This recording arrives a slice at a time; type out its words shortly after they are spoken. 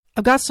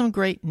I've got some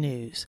great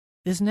news.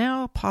 It is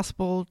now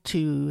possible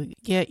to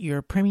get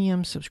your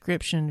premium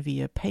subscription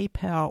via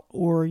PayPal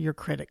or your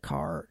credit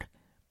card.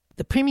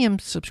 The premium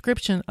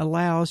subscription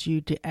allows you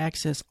to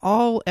access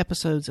all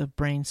episodes of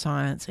Brain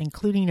Science,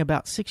 including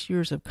about 6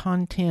 years of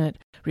content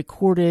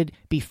recorded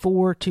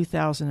before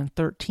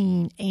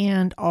 2013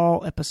 and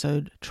all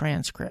episode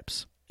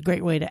transcripts. A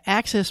great way to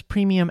access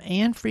premium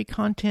and free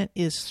content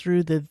is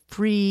through the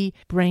free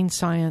Brain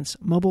Science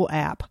mobile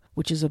app,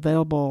 which is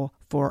available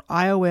for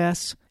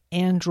iOS,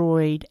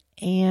 Android,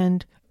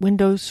 and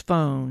Windows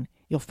Phone.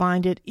 You'll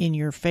find it in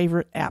your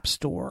favorite app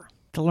store.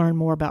 To learn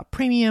more about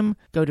premium,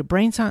 go to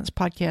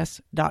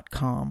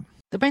brainsciencepodcast.com.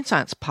 The Brain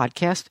Science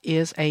Podcast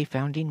is a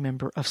founding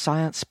member of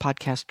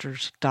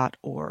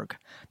sciencepodcasters.org,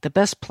 the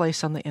best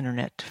place on the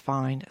internet to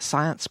find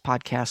science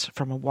podcasts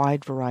from a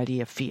wide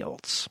variety of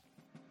fields.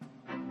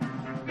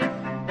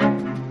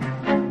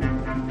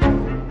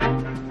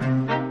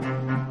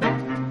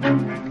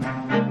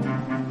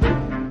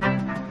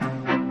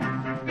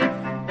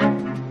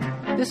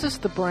 This is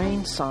the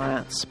Brain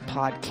Science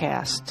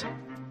Podcast,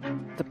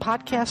 the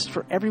podcast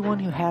for everyone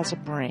who has a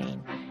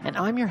brain, and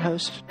I'm your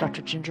host,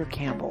 Dr. Ginger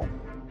Campbell.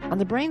 On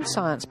the Brain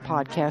Science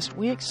Podcast,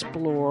 we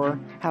explore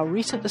how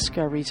recent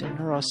discoveries in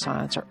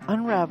neuroscience are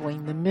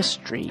unraveling the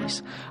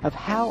mysteries of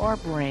how our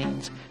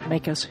brains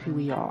make us who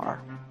we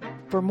are.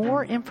 For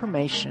more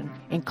information,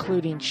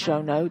 including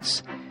show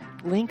notes,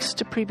 links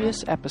to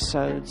previous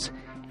episodes,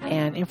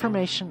 and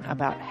information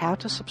about how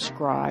to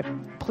subscribe,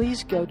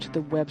 please go to the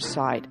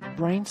website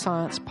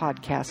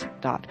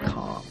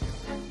brainsciencepodcast.com.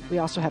 We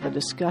also have a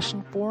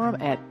discussion forum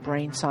at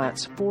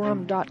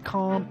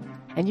brainscienceforum.com,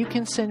 and you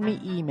can send me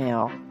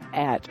email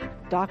at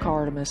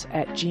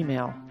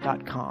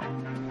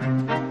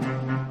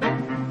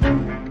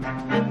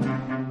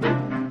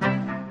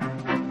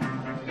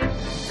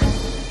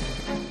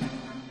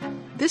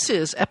This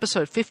is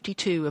episode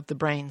 52 of the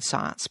Brain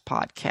Science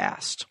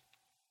Podcast.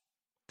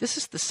 This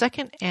is the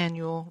second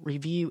annual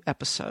review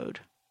episode.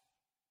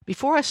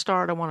 Before I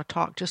start, I want to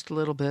talk just a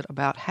little bit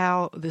about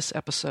how this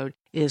episode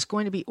is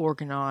going to be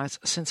organized,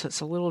 since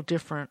it's a little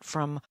different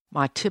from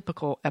my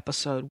typical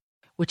episode,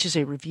 which is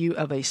a review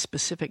of a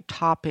specific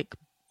topic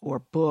or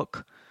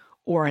book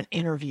or an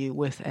interview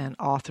with an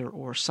author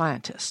or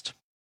scientist.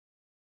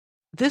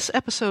 This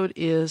episode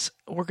is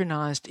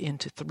organized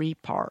into 3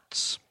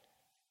 parts.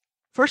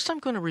 First, I'm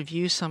going to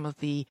review some of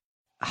the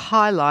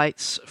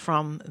highlights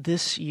from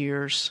this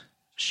year's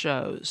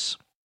shows.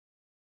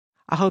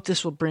 I hope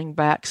this will bring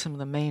back some of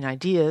the main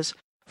ideas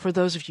for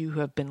those of you who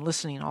have been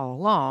listening all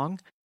along,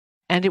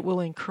 and it will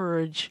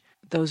encourage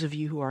those of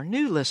you who are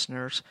new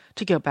listeners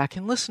to go back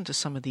and listen to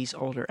some of these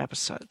older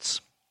episodes.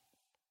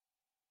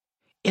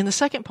 In the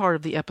second part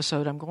of the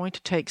episode, I'm going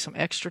to take some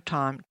extra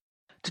time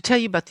to tell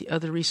you about the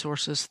other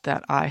resources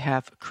that I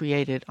have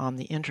created on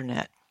the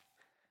internet.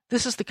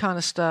 This is the kind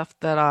of stuff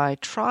that I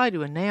try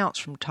to announce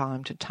from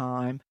time to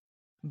time,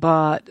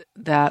 but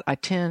that I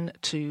tend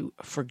to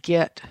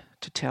forget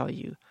to tell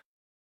you.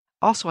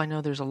 Also, I know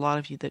there's a lot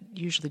of you that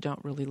usually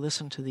don't really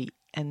listen to the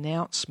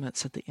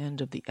announcements at the end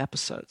of the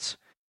episodes.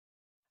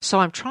 So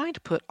I'm trying to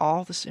put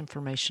all this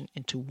information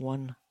into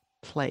one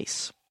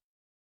place.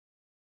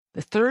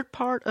 The third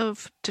part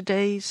of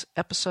today's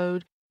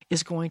episode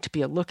is going to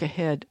be a look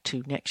ahead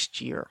to next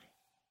year.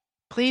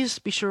 Please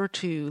be sure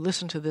to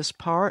listen to this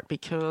part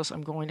because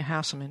I'm going to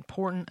have some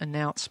important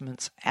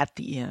announcements at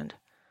the end.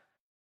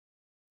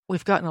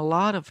 We've gotten a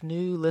lot of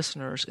new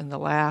listeners in the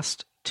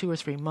last 2 or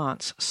 3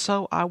 months,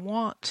 so I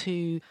want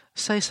to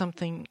say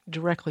something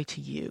directly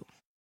to you.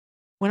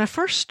 When I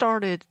first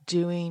started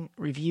doing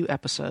review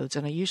episodes,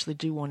 and I usually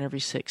do one every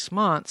 6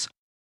 months,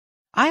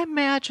 I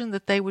imagined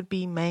that they would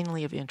be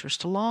mainly of interest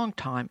to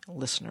long-time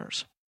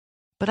listeners.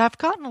 But I've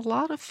gotten a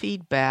lot of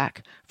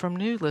feedback from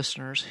new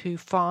listeners who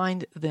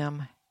find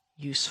them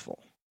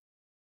useful.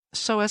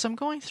 So as I'm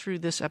going through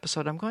this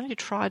episode, I'm going to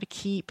try to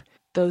keep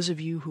those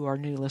of you who are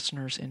new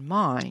listeners in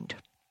mind.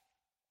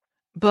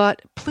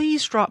 But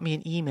please drop me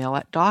an email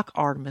at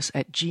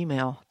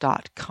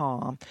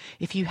docartemis@gmail.com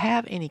if you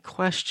have any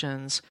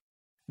questions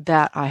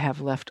that I have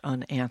left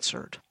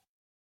unanswered.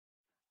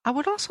 I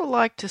would also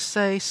like to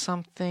say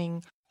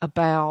something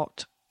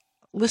about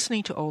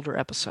listening to older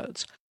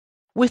episodes.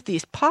 With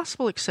the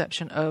possible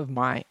exception of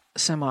my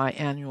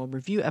semi-annual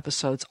review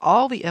episodes,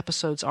 all the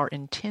episodes are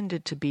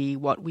intended to be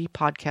what we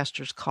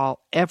podcasters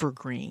call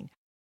evergreen,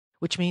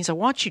 which means I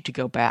want you to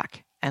go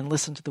back and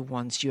listen to the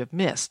ones you have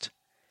missed.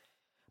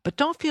 But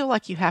don't feel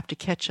like you have to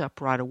catch up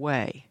right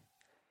away.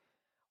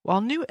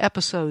 While new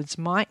episodes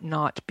might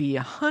not be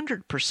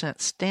 100%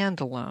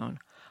 standalone,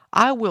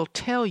 I will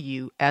tell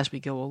you as we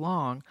go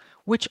along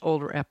which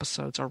older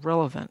episodes are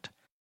relevant.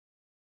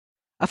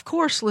 Of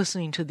course,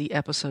 listening to the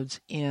episodes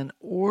in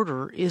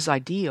order is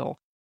ideal,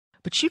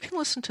 but you can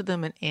listen to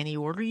them in any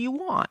order you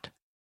want.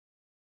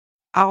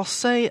 I'll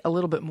say a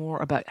little bit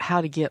more about how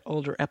to get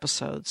older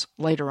episodes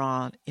later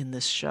on in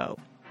this show.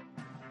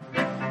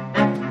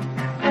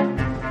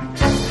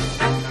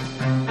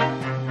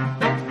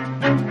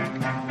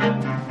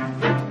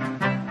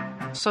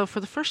 So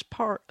for the first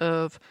part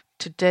of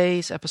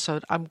today's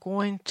episode, I'm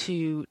going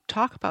to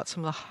talk about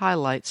some of the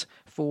highlights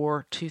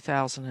for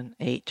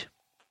 2008.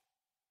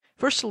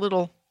 First, a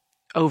little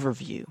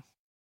overview.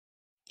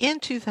 In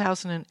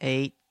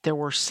 2008, there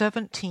were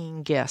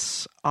 17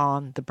 guests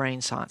on the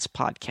Brain Science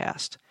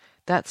podcast.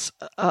 That's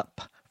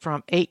up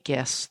from 8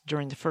 guests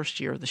during the first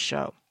year of the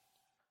show.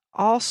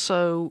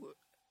 Also,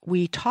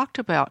 we talked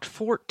about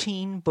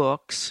 14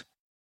 books,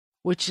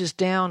 which is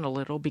down a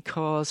little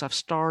because I've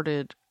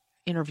started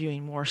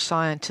interviewing more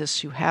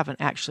scientists who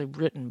haven't actually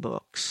written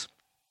books.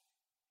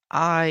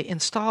 I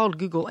installed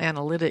Google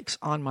Analytics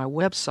on my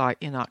website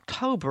in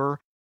October,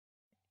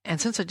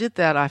 and since I did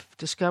that, I've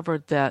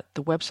discovered that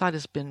the website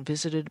has been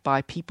visited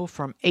by people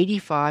from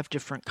 85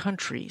 different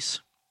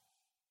countries.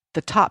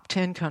 The top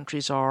 10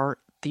 countries are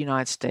the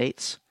United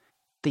States,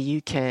 the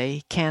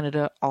UK,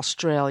 Canada,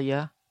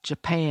 Australia,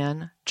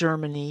 Japan,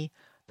 Germany,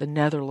 the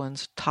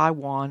Netherlands,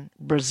 Taiwan,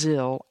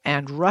 Brazil,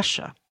 and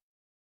Russia.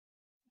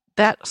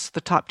 That's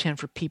the top 10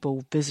 for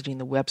people visiting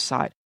the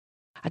website.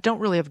 I don't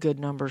really have good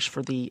numbers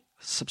for the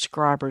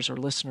subscribers or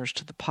listeners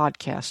to the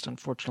podcast,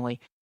 unfortunately.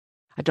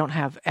 I don't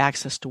have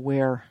access to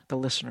where the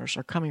listeners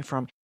are coming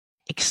from,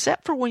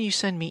 except for when you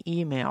send me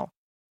email.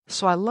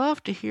 So I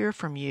love to hear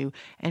from you,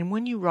 and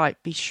when you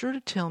write, be sure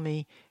to tell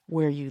me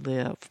where you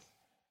live.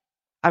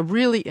 I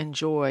really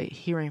enjoy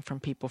hearing from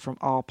people from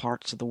all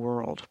parts of the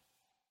world.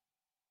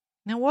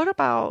 Now, what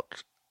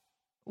about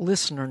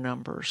listener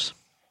numbers?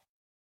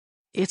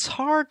 It's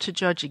hard to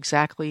judge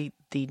exactly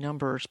the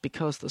numbers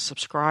because the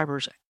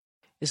subscribers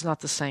is not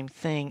the same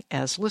thing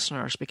as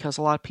listeners, because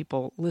a lot of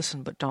people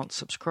listen but don't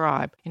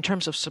subscribe. In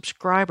terms of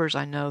subscribers,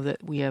 I know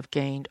that we have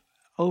gained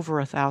over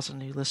 1,000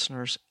 new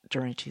listeners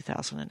during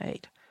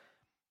 2008.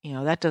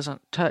 That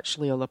doesn't touch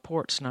Leo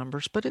Laporte's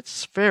numbers, but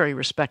it's very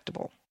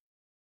respectable.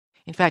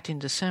 In fact, in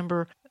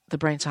December, the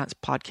Brain Science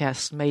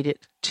podcast made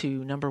it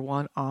to number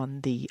 1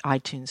 on the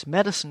iTunes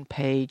Medicine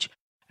page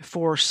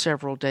for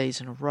several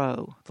days in a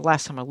row. The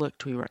last time I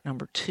looked, we were at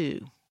number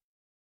 2.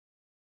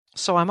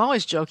 So I'm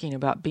always joking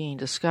about being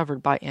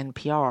discovered by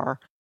NPR,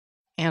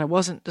 and I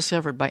wasn't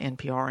discovered by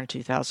NPR in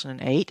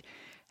 2008.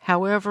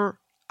 However,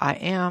 I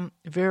am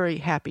very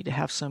happy to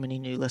have so many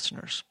new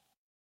listeners.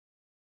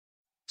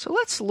 So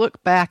let's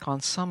look back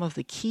on some of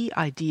the key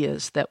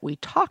ideas that we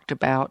talked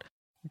about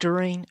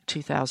during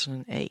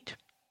 2008.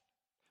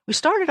 We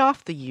started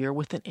off the year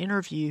with an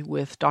interview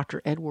with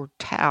Dr. Edward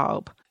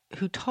Taub,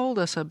 who told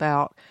us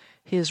about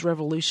his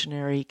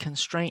revolutionary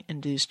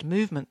constraint-induced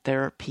movement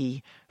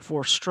therapy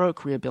for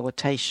stroke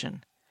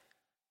rehabilitation.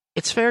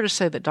 It's fair to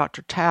say that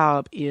Dr.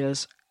 Taub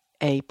is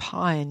a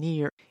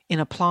pioneer in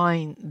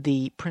applying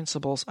the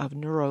principles of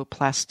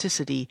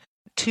neuroplasticity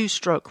to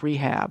stroke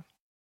rehab.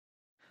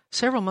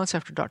 Several months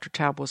after Dr.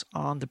 Taub was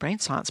on the Brain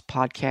Science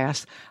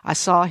podcast, I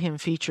saw him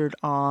featured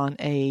on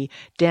a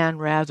Dan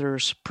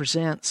Rather's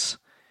Presents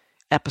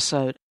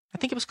episode. I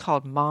think it was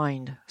called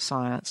Mind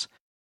Science.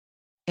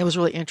 It was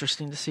really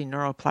interesting to see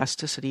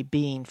neuroplasticity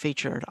being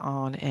featured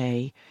on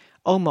a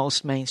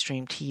almost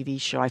mainstream TV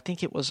show. I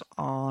think it was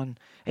on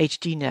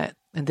HDNet,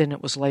 and then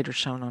it was later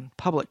shown on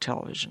public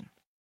television.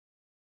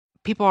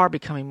 People are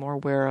becoming more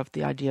aware of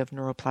the idea of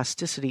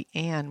neuroplasticity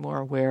and more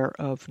aware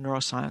of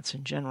neuroscience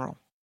in general.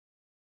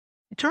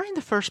 During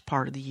the first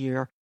part of the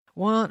year,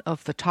 one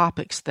of the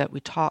topics that we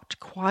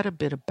talked quite a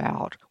bit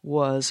about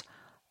was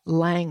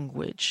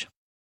language.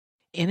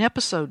 In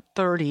episode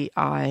 30,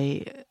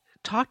 I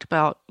talked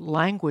about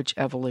language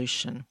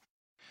evolution.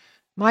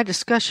 My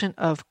discussion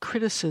of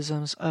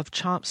criticisms of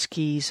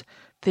Chomsky's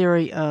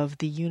theory of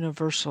the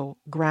universal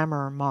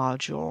grammar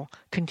module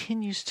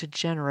continues to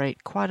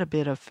generate quite a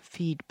bit of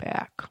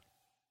feedback.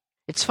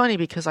 It's funny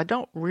because I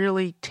don't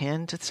really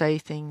tend to say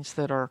things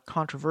that are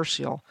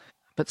controversial,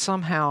 but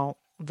somehow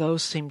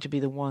those seem to be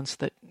the ones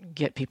that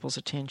get people's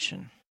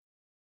attention.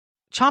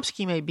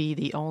 Chomsky may be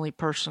the only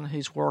person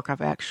whose work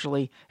I've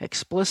actually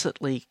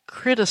explicitly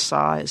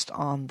criticized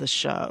on the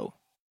show.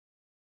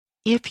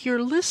 If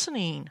you're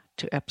listening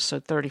to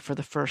episode 30 for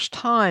the first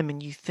time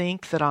and you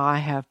think that I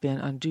have been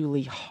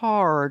unduly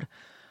hard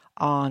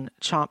on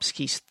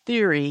Chomsky's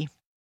theory,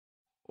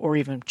 or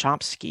even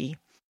Chomsky,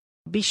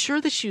 be sure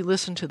that you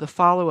listen to the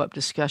follow-up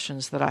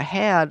discussions that I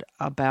had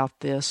about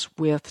this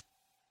with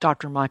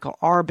Dr. Michael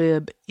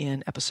Arbib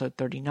in episode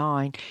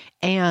 39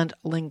 and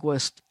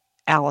linguist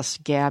Alice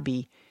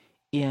Gabby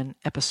in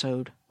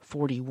episode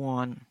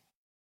 41.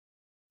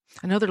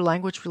 Another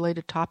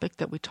language-related topic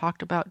that we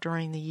talked about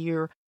during the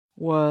year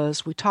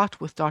was we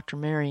talked with Dr.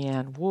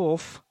 Marianne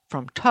Wolf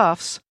from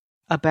Tufts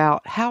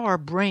about how our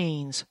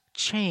brains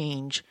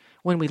change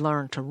when we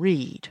learn to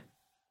read.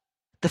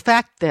 The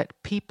fact that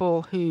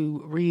people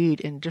who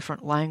read in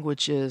different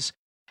languages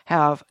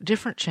have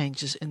different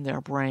changes in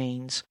their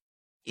brains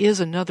is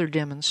another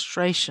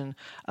demonstration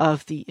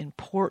of the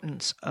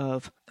importance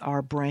of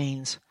our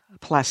brains'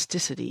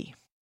 plasticity.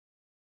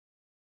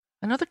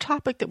 Another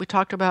topic that we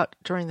talked about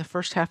during the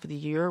first half of the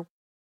year,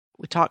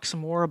 we talked some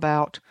more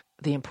about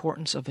the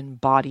importance of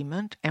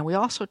embodiment, and we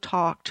also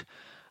talked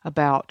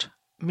about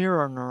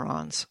mirror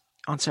neurons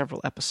on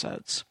several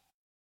episodes.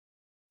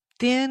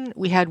 Then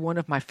we had one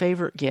of my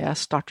favorite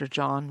guests, Dr.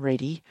 John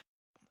Rady,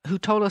 who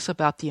told us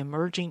about the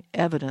emerging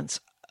evidence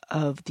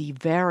of the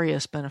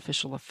various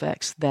beneficial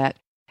effects that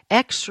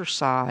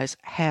exercise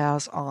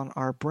has on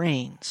our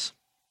brains.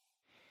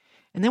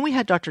 And then we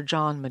had Dr.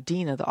 John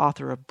Medina, the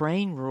author of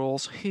Brain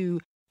Rules, who,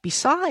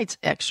 besides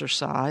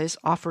exercise,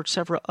 offered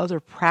several other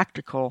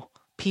practical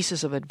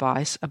pieces of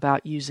advice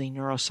about using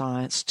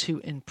neuroscience to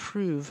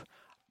improve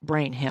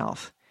brain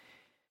health.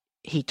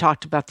 He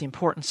talked about the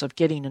importance of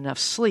getting enough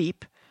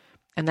sleep,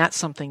 and that's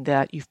something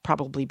that you've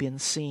probably been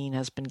seeing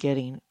has been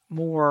getting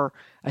more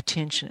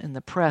attention in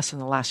the press in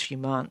the last few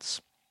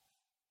months.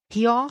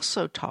 He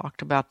also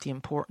talked about the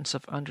importance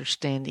of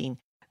understanding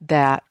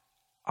that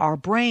our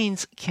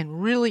brains can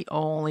really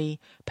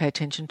only pay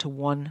attention to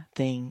one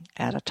thing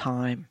at a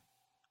time.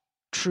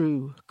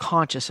 True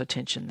conscious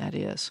attention, that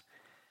is.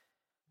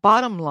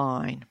 Bottom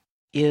line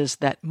is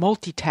that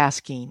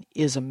multitasking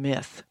is a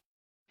myth.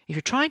 If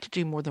you're trying to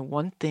do more than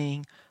one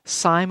thing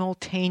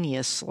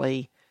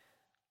simultaneously,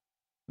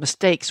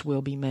 mistakes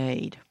will be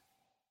made.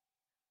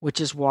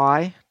 Which is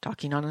why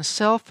talking on a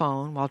cell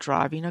phone while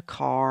driving a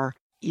car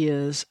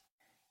is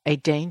a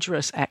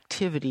dangerous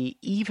activity,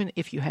 even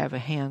if you have a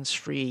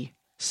hands-free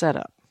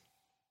setup.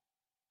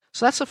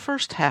 So that's the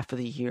first half of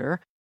the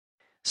year.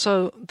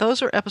 So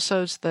those are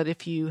episodes that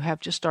if you have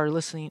just started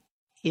listening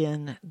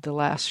in the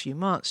last few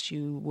months,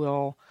 you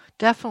will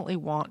definitely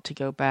want to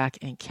go back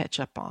and catch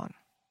up on.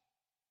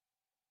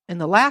 In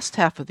the last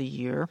half of the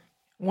year,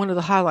 one of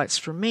the highlights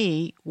for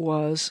me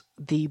was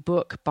the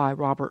book by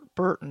Robert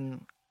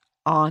Burton,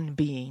 On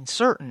Being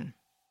Certain.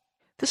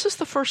 This is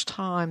the first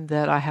time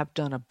that I have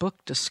done a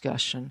book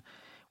discussion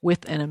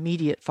with an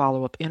immediate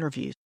follow-up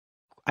interview.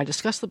 I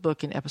discussed the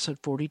book in episode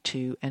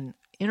 42 and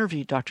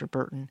interviewed Dr.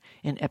 Burton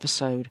in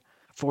episode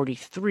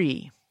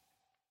 43.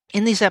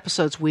 In these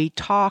episodes, we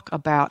talk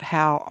about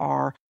how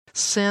our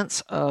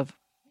sense of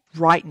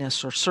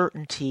rightness or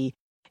certainty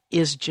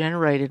is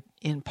generated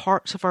in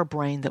parts of our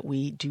brain that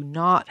we do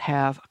not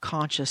have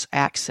conscious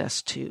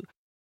access to.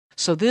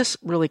 So this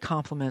really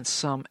complements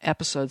some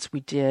episodes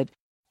we did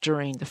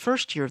during the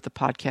first year of the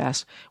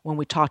podcast when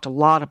we talked a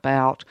lot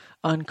about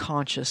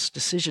unconscious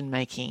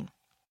decision-making.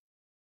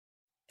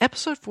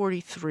 Episode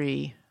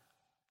 43,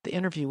 the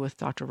interview with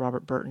Dr.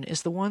 Robert Burton,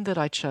 is the one that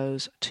I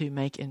chose to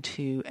make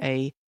into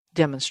a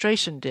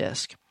demonstration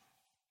disc.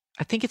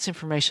 I think it's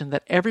information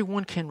that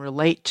everyone can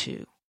relate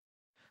to.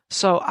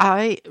 So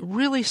I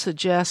really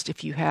suggest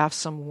if you have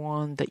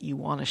someone that you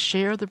want to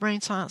share the Brain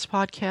Science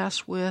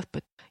podcast with,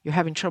 but you're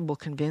having trouble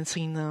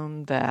convincing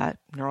them that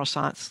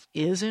neuroscience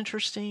is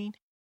interesting,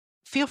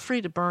 feel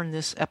free to burn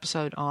this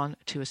episode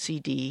onto a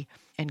CD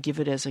and give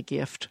it as a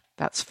gift.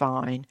 That's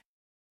fine.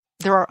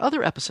 There are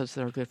other episodes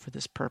that are good for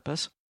this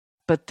purpose,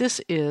 but this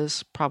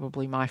is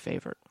probably my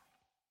favorite.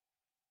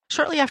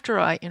 Shortly after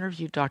I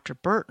interviewed Dr.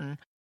 Burton,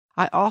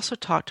 I also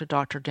talked to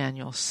Dr.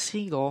 Daniel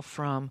Siegel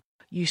from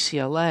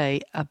UCLA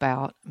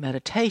about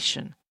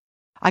meditation.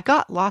 I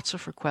got lots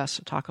of requests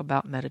to talk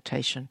about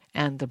meditation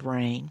and the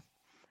brain,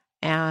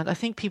 and I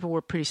think people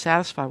were pretty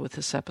satisfied with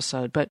this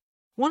episode. But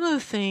one of the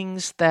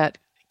things that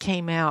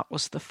came out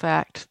was the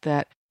fact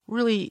that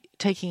really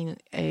taking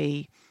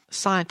a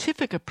modern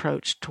scientific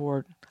approach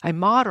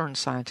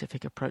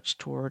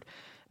toward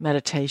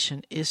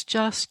meditation is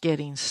just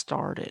getting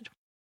started.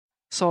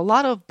 So a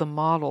lot of the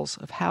models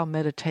of how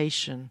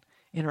meditation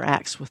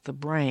interacts with the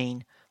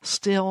brain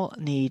still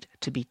need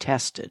to be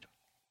tested.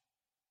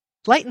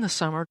 Late in the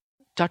summer,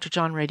 Dr.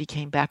 John Rady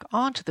came back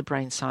onto the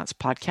Brain Science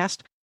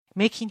podcast,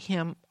 making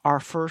him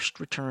our first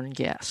return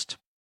guest.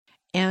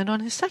 And on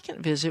his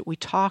second visit, we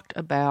talked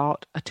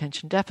about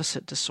attention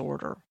deficit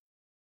disorder.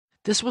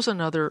 This was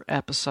another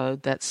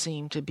episode that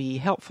seemed to be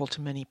helpful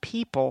to many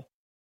people,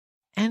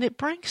 and it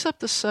brings up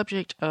the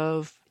subject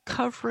of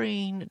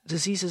covering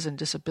diseases and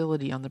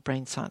disability on the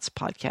Brain Science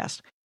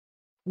podcast,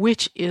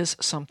 which is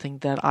something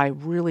that I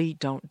really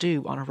don't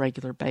do on a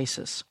regular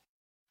basis.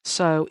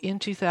 So in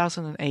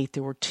 2008,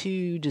 there were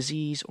 2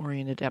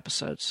 disease-oriented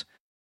episodes.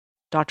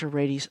 Dr.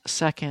 Rady's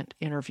second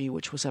interview,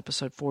 which was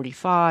episode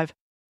 45,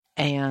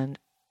 and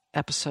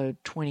episode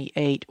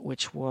 28,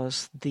 which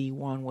was the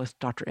one with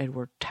Dr.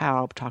 Edward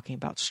Taub talking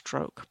about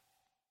stroke.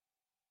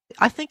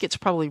 I think it's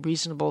probably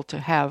reasonable to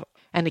have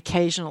an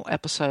occasional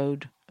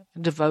episode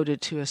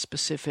devoted to a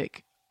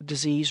specific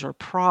disease or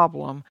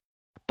problem,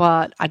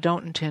 but I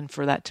don't intend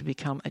for that to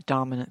become a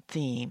dominant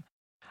theme.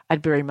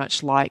 I'd very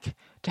much like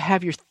to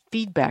have your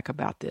feedback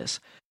about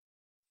this.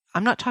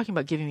 I'm not talking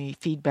about giving me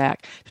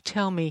feedback to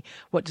tell me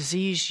what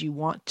disease you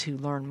want to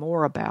learn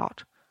more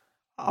about,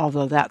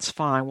 although that's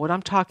fine. What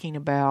I'm talking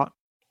about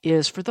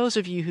is for those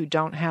of you who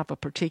don't have a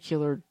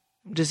particular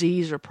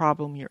disease or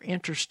problem you're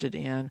interested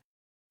in,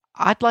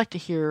 I'd like to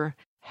hear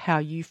how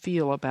you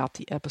feel about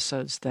the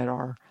episodes that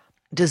are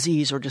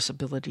disease or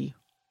disability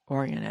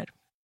oriented.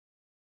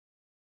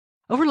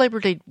 Over Labor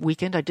Day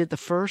weekend, I did the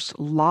first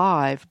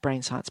live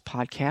Brain Science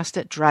podcast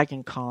at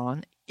Dragon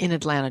Con in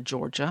Atlanta,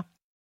 Georgia.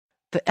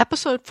 The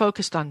episode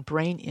focused on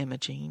brain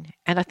imaging,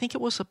 and I think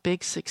it was a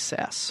big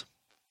success.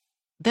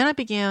 Then I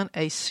began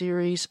a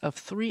series of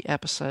 3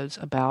 episodes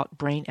about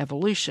brain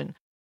evolution,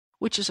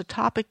 which is a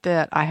topic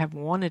that I have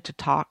wanted to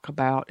talk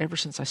about ever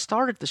since I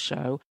started the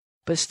show,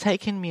 but it's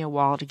taken me a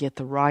while to get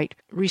the right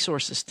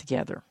resources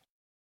together.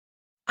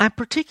 I'm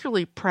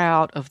particularly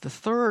proud of the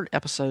 3rd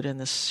episode in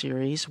this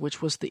series,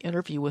 which was the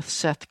interview with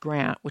Seth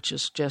Grant, which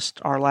is just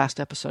our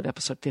last episode,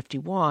 episode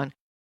 51,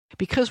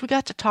 because we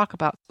got to talk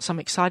about some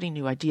exciting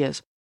new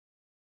ideas.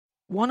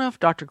 One of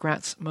Dr.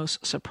 Grant's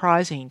most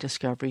surprising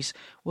discoveries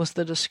was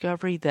the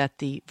discovery that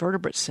the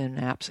vertebrate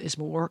synapse is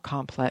more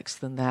complex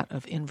than that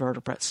of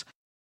invertebrates.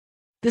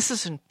 This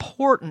is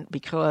important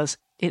because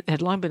it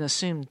had long been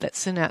assumed that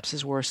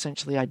synapses were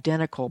essentially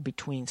identical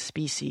between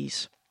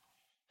species.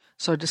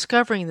 So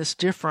discovering this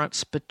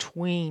difference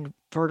between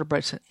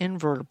vertebrates and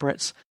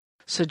invertebrates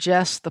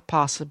suggests the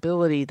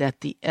possibility that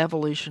the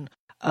evolution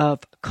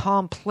of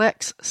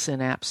complex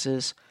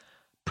synapses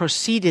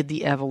preceded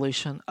the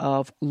evolution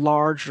of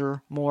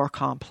larger, more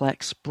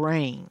complex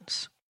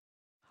brains.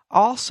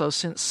 Also,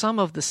 since some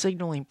of the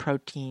signaling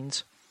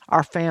proteins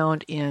are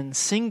found in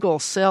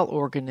single-cell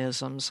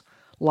organisms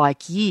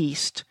like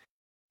yeast,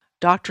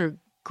 Dr.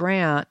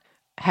 Grant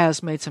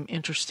has made some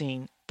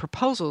interesting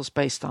proposals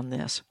based on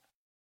this.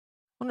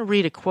 I want to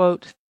read a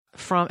quote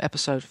from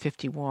episode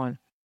 51.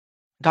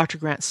 Dr.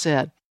 Grant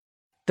said,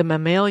 "The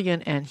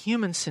mammalian and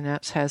human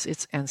synapse has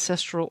its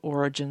ancestral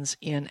origins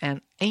in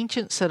an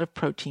ancient set of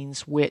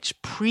proteins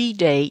which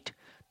predate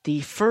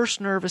the first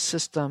nervous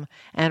system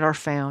and are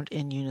found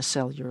in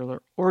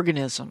unicellular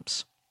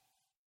organisms."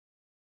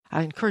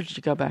 I encourage you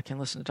to go back and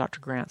listen to Dr.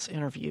 Grant's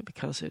interview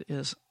because it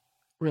is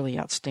really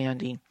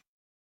outstanding.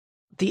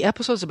 The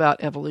episodes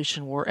about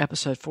evolution were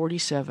episode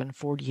 47,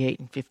 48,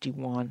 and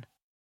 51.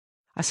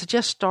 I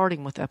suggest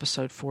starting with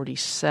episode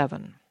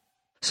 47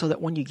 so that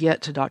when you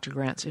get to Dr.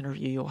 Grant's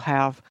interview, you'll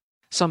have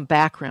some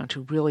background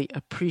to really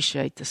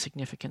appreciate the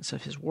significance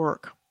of his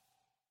work.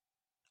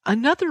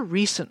 Another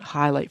recent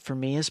highlight for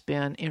me has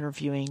been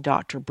interviewing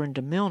Dr.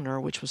 Brenda Milner,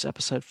 which was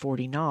episode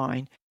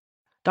 49.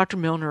 Dr.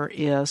 Milner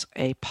is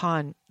a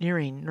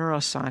pioneering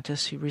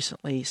neuroscientist who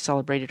recently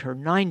celebrated her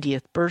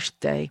 90th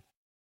birthday.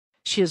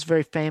 She is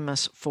very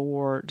famous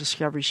for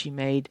discoveries she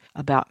made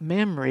about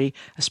memory,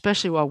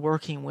 especially while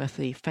working with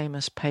the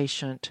famous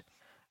patient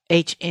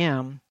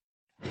H.M.,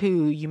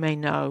 who you may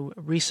know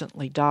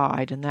recently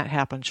died, and that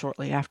happened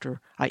shortly after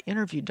I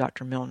interviewed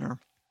Dr. Milner.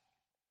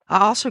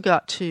 I also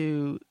got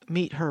to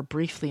meet her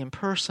briefly in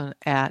person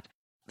at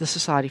the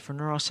Society for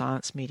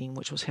Neuroscience meeting,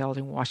 which was held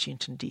in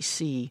Washington,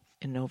 D.C.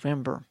 in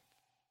November.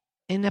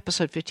 In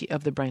episode 50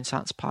 of the Brain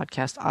Science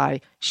Podcast, I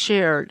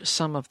shared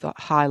some of the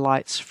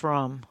highlights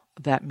from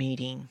that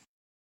meeting.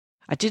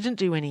 I didn't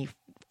do any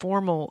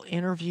formal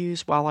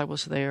interviews while I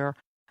was there,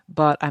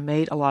 but I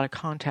made a lot of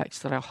contacts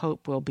that I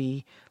hope will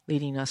be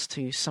leading us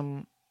to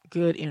some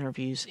good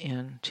interviews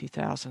in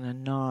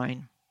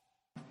 2009.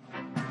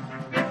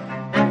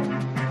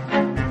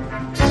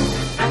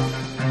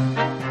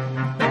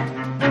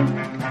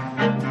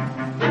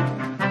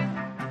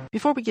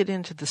 Before we get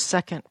into the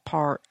second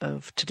part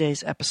of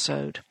today's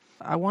episode,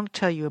 I want to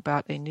tell you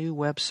about a new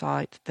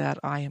website that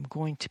I am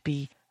going to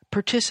be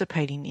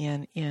participating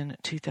in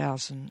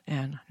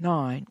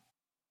 2009.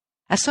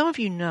 As some of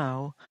you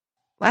know,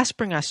 last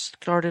spring I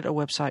started a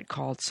website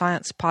called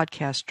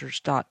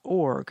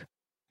sciencepodcasters.org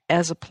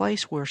as a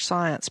place where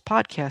science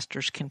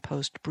podcasters can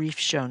post brief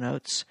show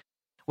notes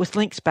with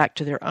links back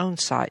to their own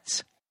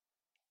sites.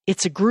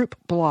 It's a group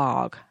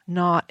blog,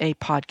 not a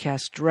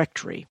podcast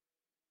directory.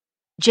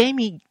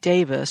 Jamie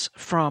Davis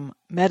from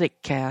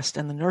Medicast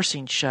and the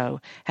Nursing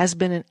Show has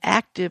been an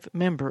active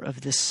member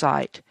of this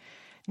site.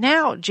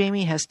 Now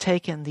Jamie has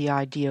taken the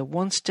idea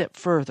one step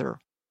further.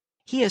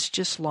 He has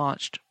just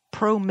launched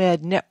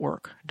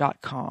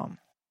ProMedNetwork.com.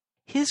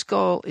 His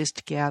goal is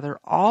to gather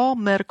all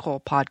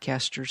medical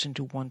podcasters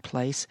into one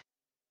place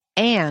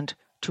and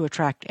to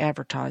attract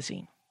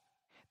advertising.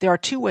 There are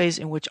 2 ways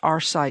in which our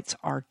sites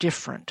are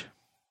different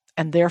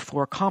and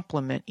therefore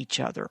complement each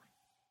other.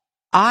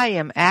 I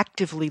am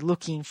actively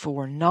looking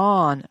for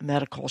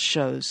non-medical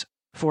shows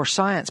for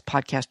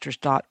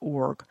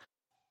sciencepodcasters.org.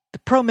 The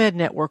ProMed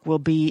Network will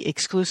be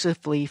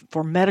exclusively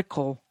for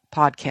medical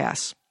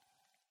podcasts.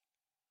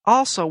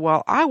 Also,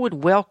 while I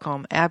would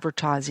welcome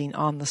advertising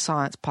on the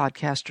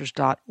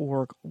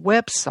sciencepodcasters.org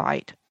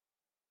website,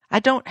 I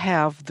don't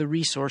have the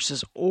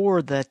resources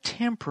or the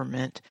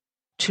temperament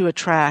to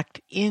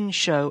attract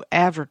in-show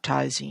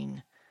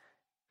advertising.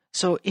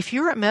 So if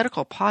you're a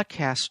medical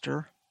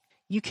podcaster,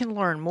 you can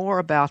learn more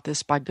about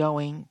this by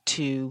going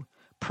to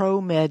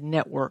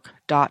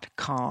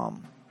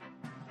promednetwork.com.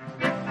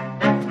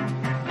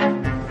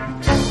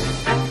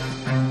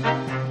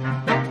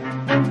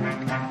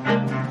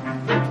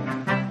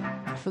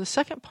 For the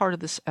second part of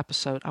this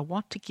episode, I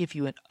want to give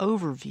you an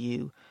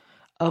overview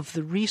of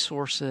the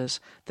resources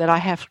that I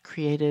have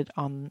created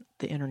on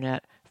the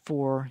internet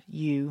for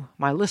you,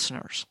 my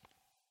listeners.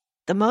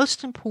 The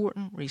most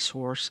important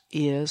resource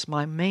is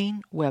my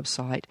main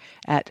website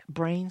at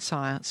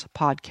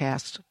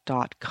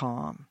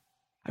brainsciencepodcast.com.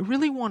 I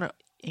really want to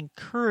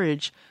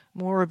encourage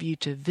more of you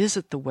to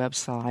visit the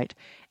website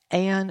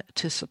and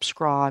to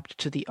subscribe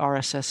to the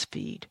RSS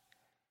feed.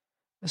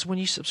 As when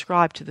you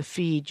subscribe to the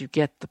feed, you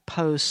get the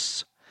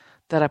posts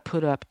that I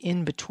put up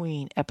in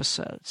between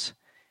episodes,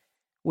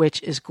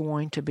 which is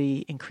going to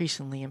be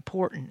increasingly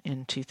important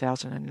in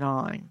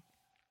 2009.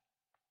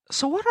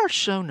 So what are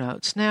show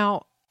notes?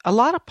 Now, a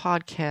lot of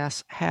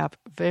podcasts have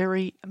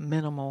very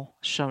minimal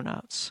show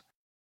notes,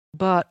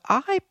 but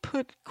I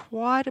put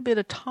quite a bit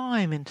of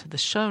time into the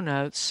show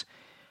notes.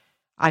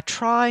 I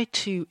try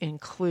to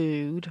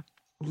include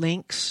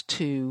links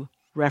to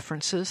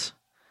references,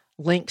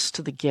 links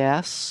to the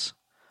guests,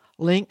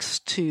 links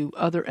to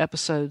other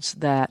episodes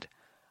that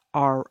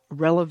are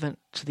relevant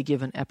to the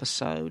given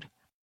episode.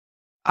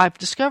 I've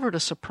discovered a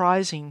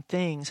surprising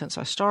thing since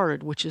I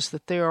started, which is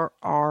that there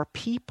are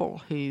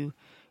people who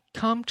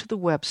come to the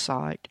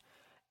website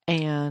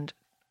and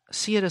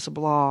see it as a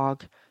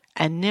blog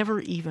and never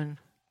even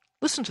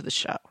listen to the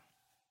show,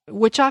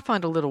 which I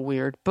find a little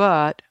weird,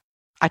 but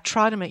I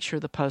try to make sure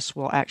the posts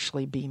will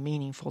actually be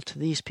meaningful to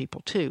these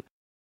people too.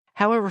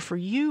 However, for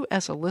you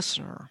as a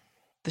listener,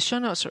 the show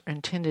notes are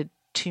intended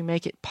to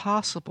make it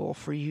possible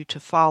for you to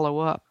follow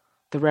up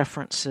the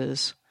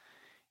references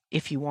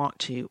if you want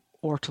to,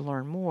 or to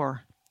learn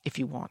more if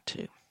you want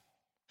to.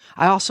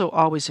 I also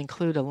always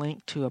include a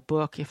link to a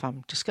book if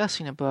I'm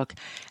discussing a book,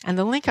 and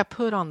the link I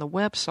put on the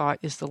website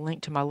is the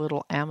link to my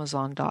little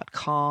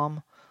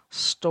Amazon.com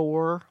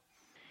store,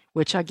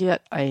 which I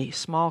get a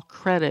small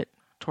credit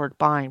toward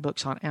buying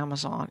books on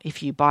Amazon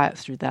if you buy it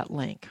through that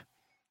link.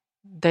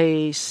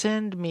 They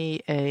send me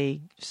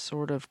a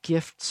sort of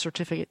gift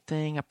certificate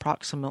thing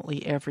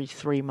approximately every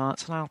 3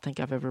 months, and I don't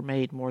think I've ever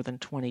made more than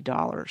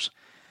 $20.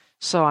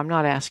 So I'm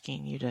not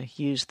asking you to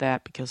use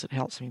that because it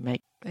helps me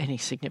make any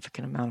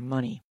significant amount of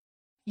money.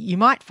 You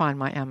might find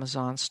my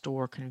Amazon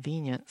store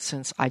convenient,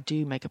 since I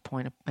do make a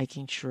point of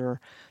making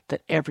sure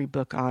that every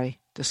book I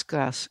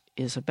discuss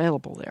is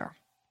available there.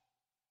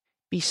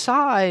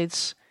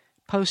 Besides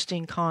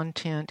posting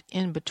content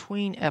in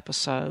between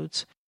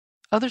episodes,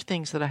 other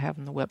things that I have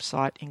on the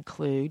website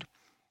include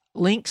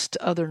links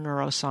to other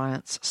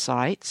neuroscience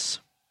sites,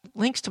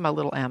 links to my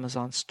little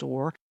Amazon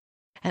store,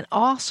 and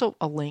also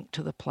a link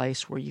to the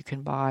place where you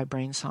can buy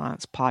Brain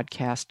Science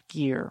podcast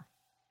gear.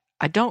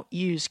 I don't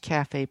use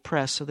Cafe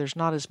Press, so there's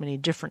not as many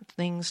different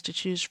things to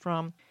choose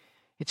from.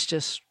 It's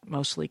just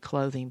mostly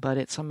clothing, but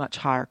it's a much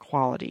higher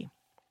quality.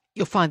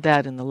 You'll find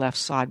that in the left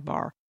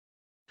sidebar.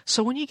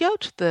 So when you go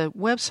to the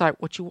website,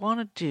 what you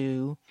want to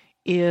do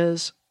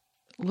is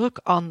look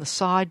on the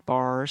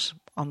sidebars.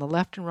 On the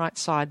left and right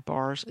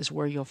sidebars is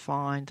where you'll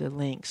find the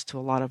links to a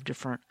lot of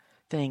different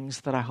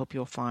things that I hope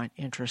you'll find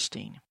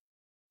interesting.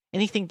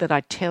 Anything that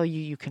I tell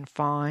you you can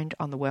find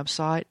on the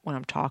website when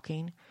I'm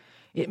talking,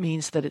 it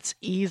means that it's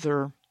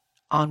either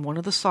on one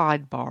of the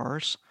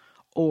sidebars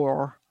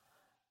or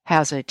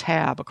has a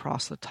tab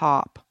across the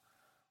top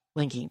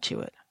linking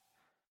to it.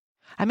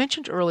 I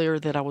mentioned earlier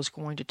that I was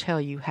going to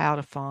tell you how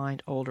to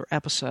find older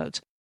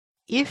episodes.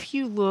 If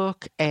you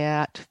look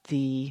at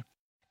the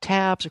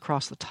tabs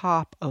across the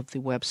top of the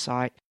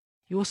website,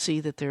 you will see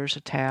that there's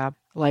a tab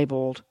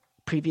labeled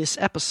Previous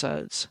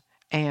Episodes.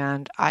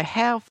 And I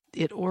have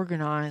it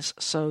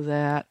organized so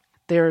that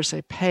there's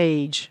a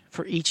page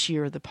for each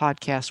year of the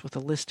podcast with a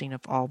listing of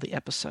all the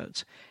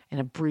episodes and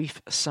a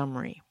brief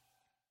summary.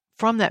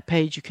 From that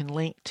page, you can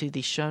link to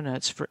the show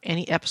notes for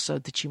any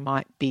episode that you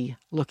might be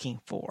looking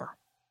for.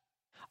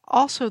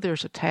 Also,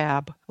 there's a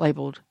tab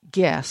labeled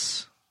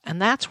Guests, and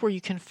that's where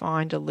you can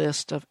find a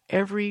list of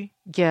every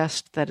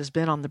guest that has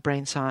been on the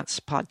Brain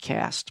Science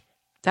podcast.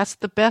 That's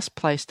the best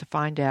place to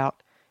find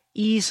out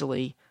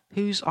easily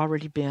who's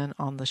already been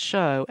on the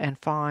show and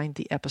find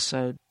the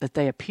episode that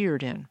they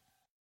appeared in.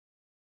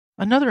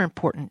 Another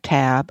important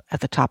tab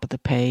at the top of the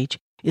page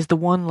is the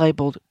one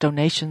labeled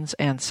Donations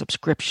and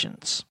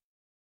Subscriptions.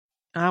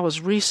 I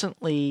was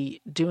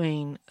recently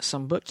doing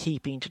some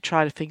bookkeeping to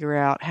try to figure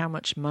out how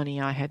much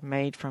money I had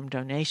made from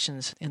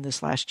donations in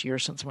this last year,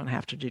 since I'm going to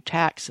have to do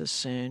taxes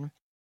soon.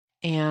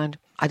 And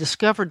I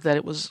discovered that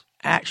it was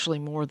actually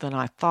more than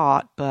I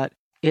thought, but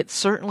it's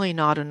certainly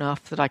not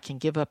enough that I can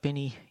give up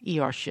any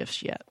ER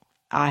shifts yet.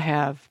 I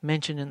have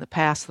mentioned in the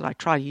past that I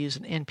try to use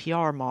an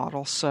NPR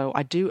model, so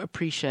I do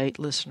appreciate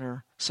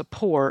listener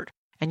support,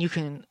 and you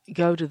can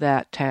go to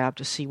that tab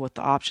to see what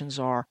the options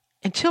are.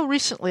 Until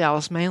recently, I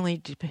was mainly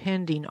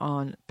depending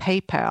on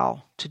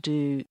PayPal to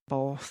do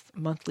both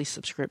monthly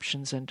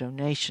subscriptions and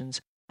donations,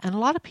 and a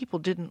lot of people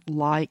didn't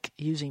like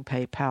using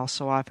PayPal,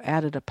 so I've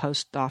added a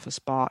post office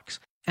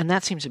box, and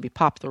that seems to be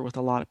popular with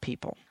a lot of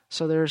people.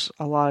 So there's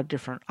a lot of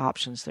different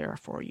options there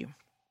for you.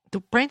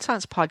 The Brain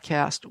Science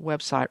Podcast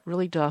website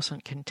really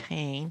doesn't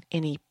contain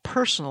any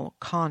personal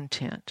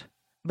content,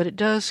 but it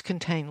does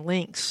contain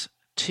links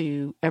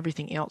to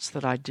everything else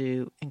that I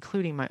do,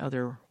 including my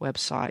other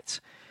websites.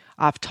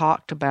 I've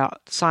talked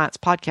about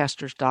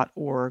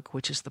sciencepodcasters.org,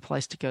 which is the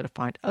place to go to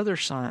find other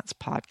science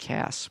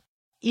podcasts.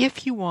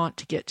 If you want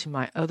to get to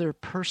my other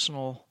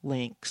personal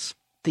links,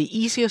 the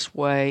easiest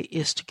way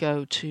is to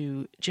go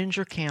to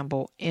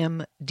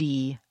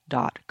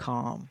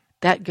gingercampbellmd.com.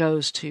 That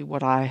goes to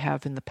what I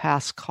have in the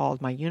past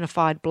called my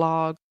unified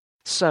blog.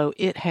 So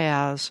it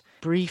has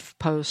brief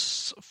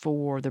posts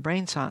for the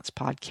Brain Science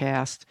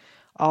podcast,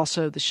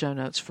 also the show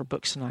notes for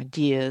books and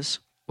ideas,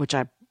 which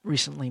I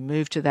recently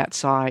moved to that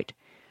site,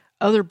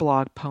 other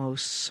blog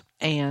posts,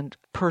 and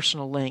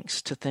personal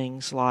links to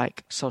things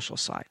like social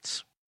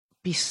sites.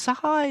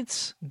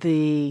 Besides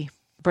the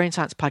Brain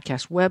Science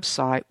Podcast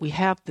website, we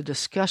have the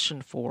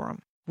discussion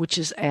forum, which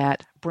is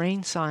at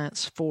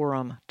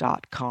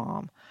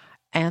brainscienceforum.com.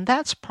 And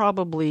that's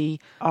probably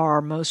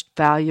our most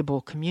valuable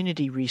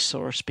community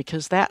resource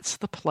because that's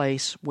the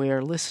place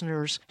where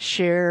listeners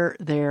share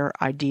their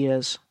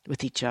ideas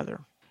with each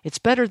other. It's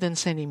better than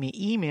sending me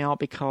email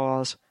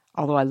because,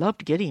 although I love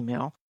to get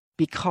email,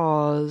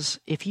 because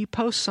if you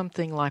post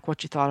something like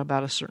what you thought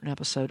about a certain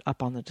episode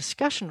up on the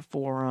discussion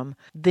forum,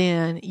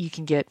 then you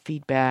can get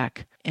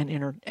feedback and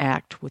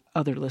interact with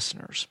other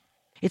listeners.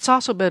 It's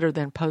also better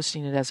than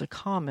posting it as a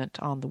comment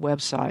on the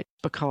website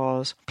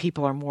because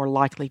people are more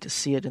likely to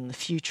see it in the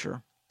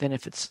future than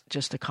if it's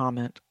just a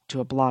comment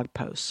to a blog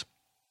post.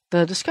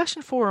 The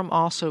discussion forum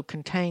also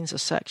contains a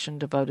section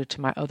devoted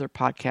to my other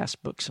podcast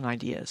books and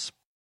ideas.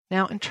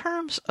 Now, in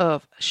terms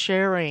of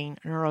sharing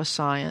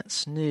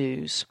neuroscience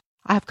news,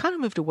 I have kind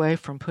of moved away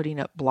from putting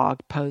up blog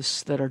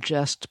posts that are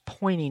just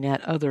pointing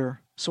at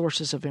other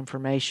sources of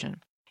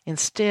information.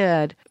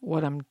 Instead,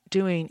 what I'm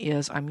doing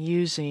is I'm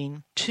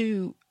using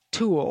two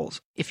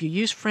tools. If you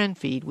use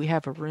FriendFeed, we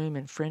have a room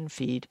in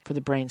FriendFeed for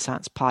the Brain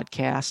Science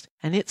podcast,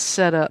 and it's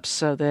set up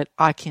so that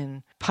I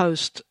can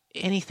post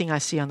anything I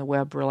see on the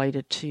web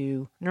related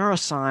to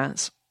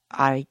neuroscience.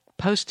 I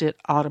post it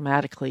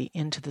automatically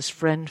into this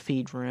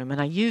FriendFeed room,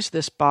 and I use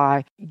this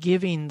by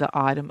giving the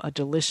item a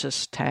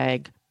delicious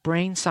tag,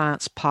 Brain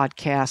Science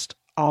Podcast,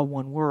 all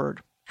one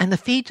word. And the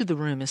feed to the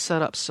room is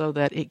set up so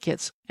that it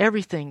gets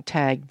everything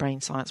tagged Brain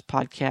Science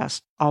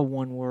Podcast, all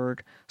one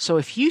word. So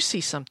if you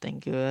see something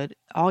good,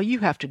 all you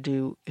have to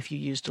do if you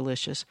use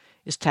Delicious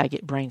is tag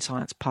it Brain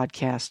Science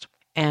Podcast,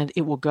 and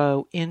it will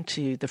go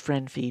into the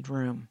friend feed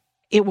room.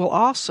 It will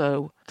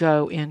also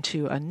go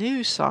into a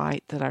new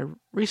site that I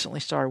recently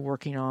started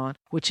working on,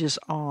 which is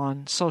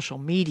on Social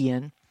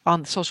Median.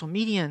 On the Social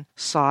Median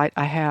site,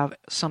 I have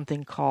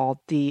something called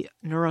the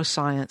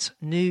Neuroscience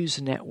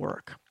News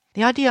Network.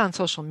 The idea on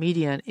social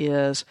media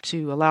is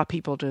to allow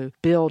people to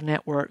build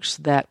networks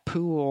that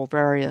pool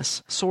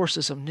various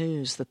sources of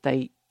news that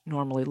they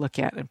normally look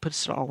at and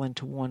puts it all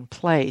into one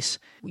place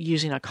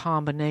using a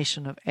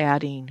combination of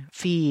adding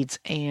feeds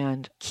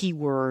and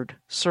keyword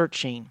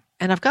searching.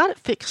 And I've got it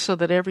fixed so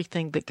that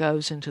everything that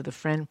goes into the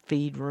friend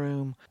feed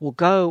room will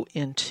go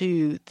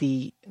into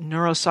the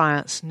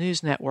Neuroscience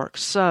News Network.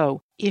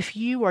 So if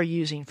you are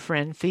using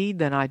friend feed,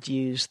 then I'd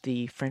use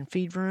the friend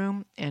feed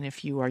room. And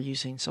if you are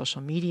using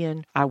Social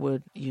Median, I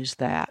would use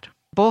that.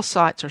 Both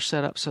sites are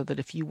set up so that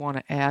if you want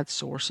to add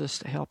sources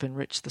to help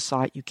enrich the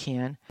site, you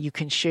can. You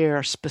can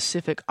share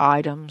specific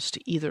items to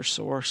either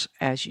source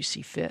as you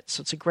see fit. So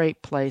it's a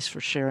great place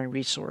for sharing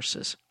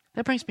resources.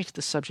 That brings me to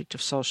the subject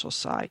of social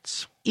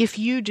sites. If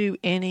you do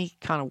any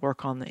kind of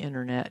work on the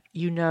internet,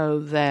 you know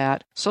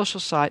that social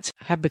sites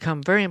have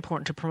become very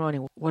important to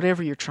promoting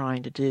whatever you're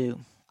trying to do.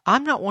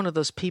 I'm not one of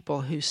those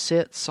people who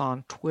sits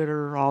on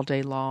Twitter all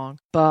day long,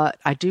 but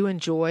I do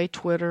enjoy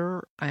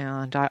Twitter,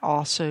 and I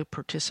also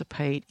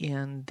participate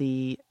in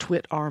the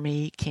Twit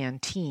Army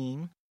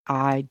Canteen.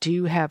 I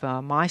do have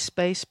a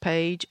MySpace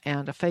page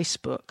and a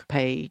Facebook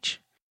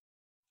page.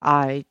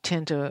 I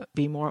tend to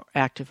be more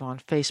active on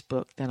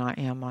Facebook than I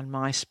am on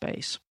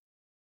MySpace.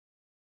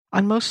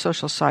 On most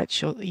social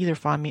sites, you'll either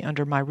find me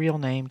under my real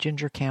name,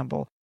 Ginger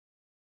Campbell,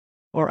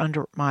 or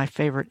under my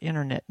favorite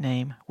internet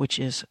name, which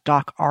is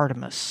Doc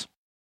Artemis,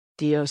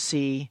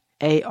 DocArtemis,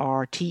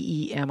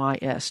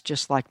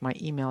 just like my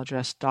email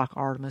address,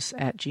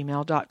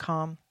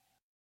 docartemis@gmail.com.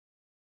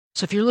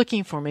 So if you're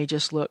looking for me,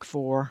 just look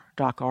for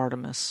Doc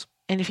Artemis.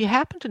 And if you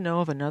happen to know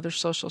of another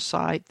social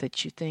site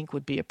that you think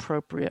would be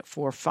appropriate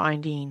for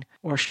finding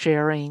or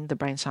sharing the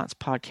Brain Science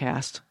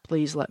Podcast,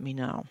 please let me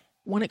know.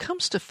 When it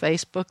comes to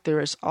Facebook,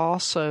 there is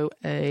also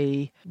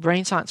a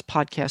Brain Science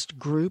Podcast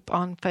group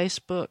on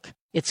Facebook.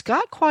 It's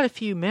got quite a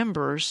few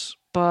members,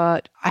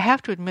 but I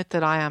have to admit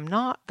that I am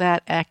not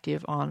that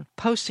active on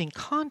posting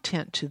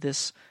content to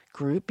this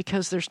group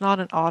because there's not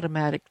an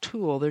automatic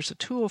tool. There's a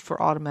tool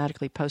for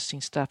automatically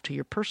posting stuff to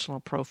your personal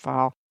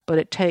profile, but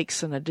it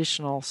takes an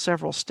additional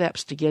several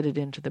steps to get it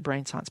into the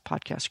Brain Science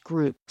Podcast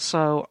group.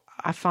 So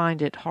I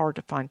find it hard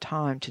to find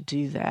time to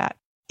do that.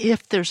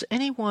 If there's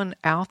anyone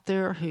out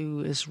there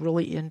who is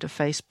really into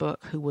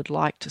Facebook who would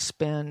like to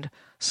spend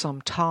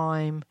some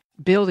time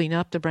building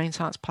up the Brain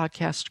Science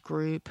Podcast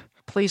group,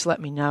 please let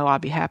me know. I'll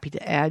be happy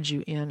to add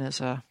you in as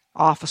a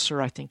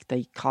officer, I think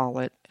they call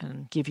it,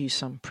 and give you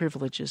some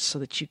privileges so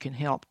that you can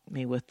help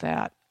me with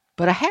that.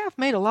 But I have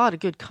made a lot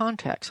of good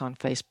contacts on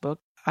Facebook.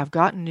 I've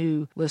gotten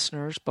new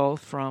listeners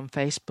both from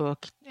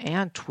Facebook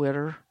and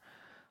Twitter,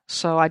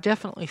 so I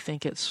definitely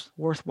think it's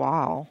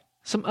worthwhile.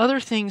 Some other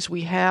things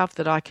we have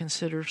that I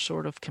consider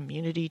sort of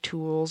community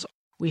tools.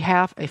 We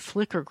have a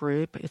Flickr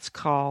group. It's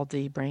called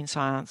the Brain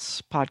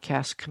Science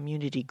Podcast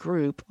Community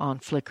Group on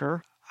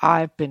Flickr.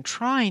 I've been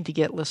trying to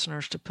get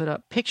listeners to put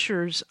up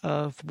pictures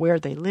of where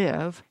they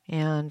live,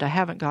 and I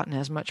haven't gotten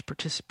as much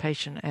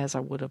participation as I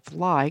would have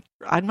liked.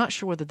 I'm not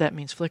sure whether that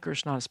means Flickr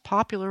is not as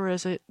popular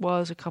as it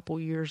was a couple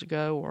years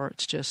ago, or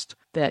it's just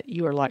that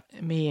you are like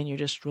me and you're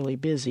just really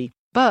busy.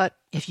 But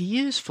if you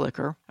use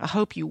Flickr, I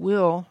hope you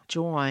will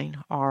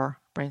join our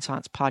Brain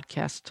Science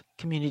Podcast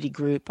community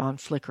group on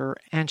Flickr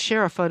and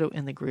share a photo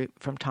in the group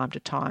from time to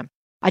time.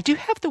 I do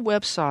have the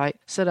website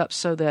set up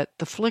so that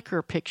the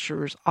Flickr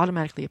pictures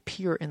automatically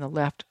appear in the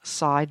left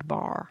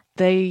sidebar.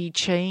 They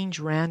change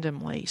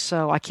randomly,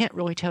 so I can't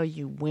really tell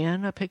you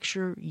when a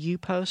picture you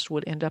post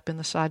would end up in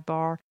the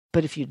sidebar.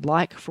 But if you'd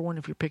like for one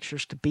of your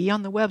pictures to be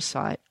on the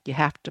website, you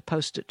have to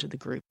post it to the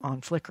group on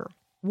Flickr.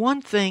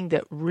 One thing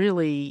that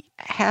really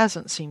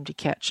hasn't seemed to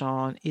catch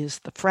on is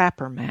the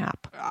Frapper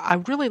map. I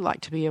really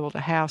like to be able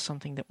to have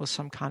something that was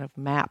some kind of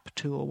map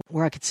tool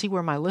where I could see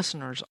where my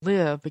listeners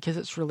live, because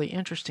it's really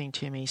interesting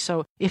to me.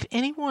 So if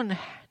anyone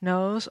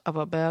knows of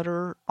a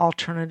better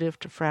alternative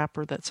to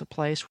Frapper that's a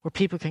place where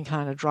people can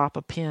kind of drop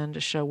a pin to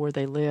show where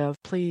they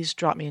live, please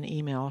drop me an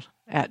email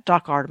at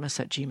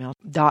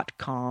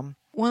docartemis@gmail.com.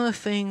 One of the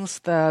things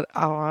that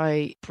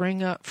I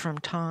bring up from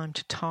time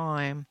to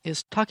time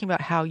is talking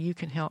about how you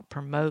can help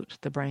promote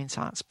the Brain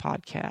Science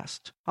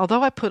Podcast.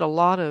 Although I put a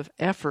lot of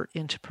effort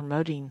into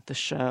promoting the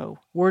show,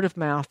 word of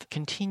mouth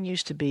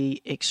continues to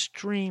be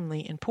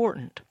extremely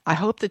important. I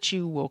hope that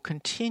you will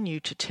continue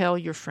to tell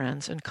your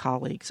friends and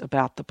colleagues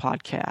about the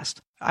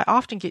podcast. I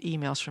often get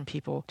emails from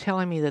people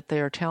telling me that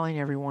they are telling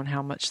everyone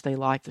how much they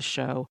like the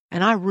show,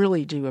 and I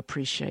really do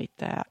appreciate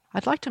that.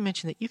 I'd like to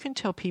mention that you can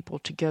tell people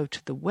to go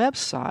to the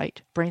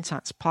website,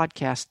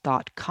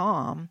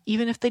 brainsciencepodcast.com,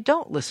 even if they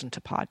don't listen to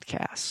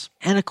podcasts.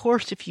 And of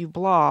course, if you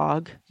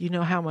blog, you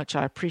know how much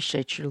I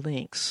appreciate your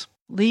links.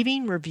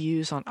 Leaving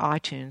reviews on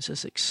iTunes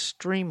is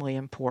extremely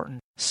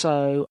important.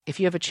 So if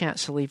you have a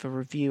chance to leave a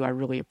review, I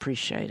really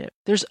appreciate it.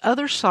 There's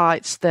other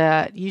sites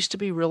that used to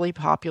be really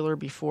popular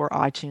before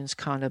iTunes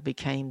kind of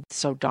became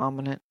so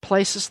dominant.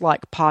 Places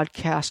like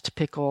Podcast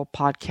Pickle,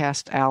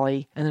 Podcast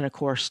Alley, and then of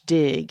course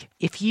Dig.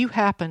 If you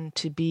happen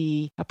to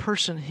be a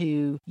person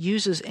who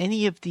uses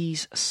any of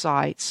these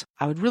sites,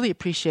 I would really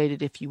appreciate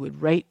it if you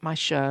would rate my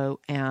show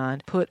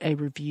and put a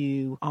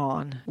review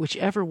on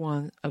whichever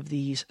one of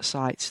these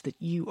sites that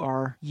you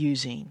are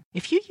using.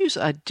 If you use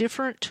a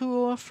different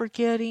tool for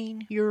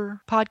getting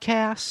your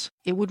podcasts,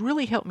 it would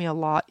really help me a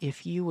lot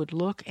if you would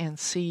look and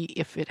see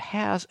if it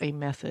has a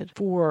method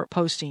for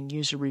posting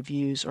user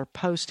reviews or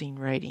posting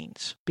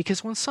ratings.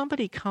 Because when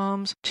somebody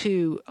comes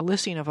to a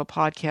listing of a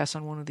podcast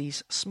on one of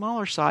these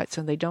smaller sites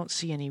and they don't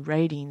see any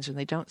ratings and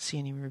they don't see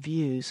any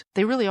reviews,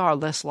 they really are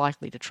less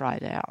likely to try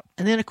it out.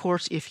 And then, of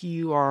course, if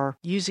you are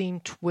using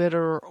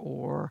Twitter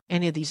or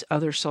any of these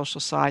other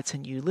social sites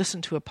and you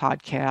listen to a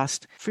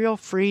podcast, feel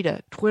free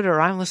to Twitter,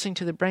 I'm listening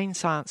to the Brain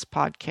Science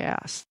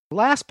Podcast.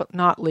 Last but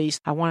not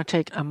least, I want to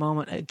take a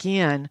moment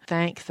again,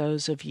 thank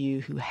those of you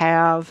who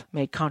have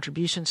made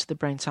contributions to the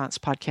Brain Science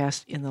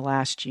Podcast in the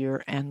last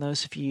year, and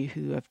those of you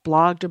who have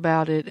blogged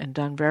about it and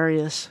done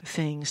various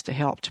things to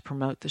help to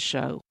promote the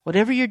show.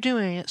 Whatever you're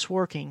doing, it's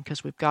working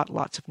because we've got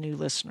lots of new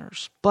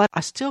listeners. But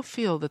I still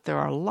feel that there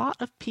are a lot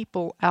of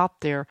people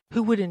out there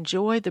who would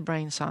enjoy the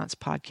Brain Science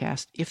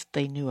Podcast if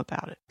they knew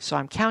about it. So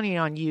I'm counting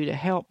on you to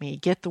help me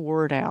get the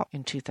word out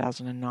in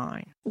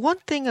 2009. One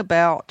thing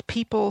about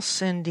people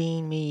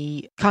sending me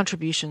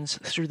contributions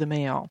through the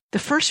mail. The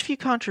first few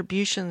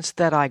contributions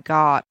that I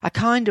got, I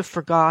kind of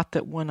forgot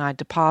that when I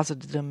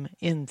deposited them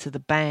into the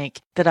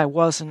bank that I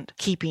wasn't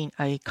keeping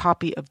a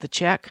copy of the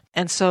check.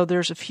 And so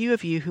there's a few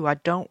of you who I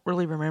don't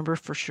really remember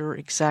for sure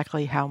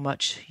exactly how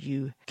much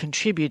you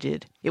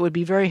contributed. It would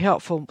be very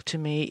helpful to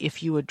me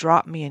if you would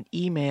drop me an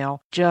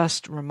email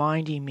just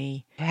reminding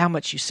me how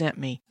much you sent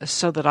me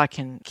so that I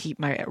can keep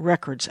my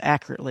records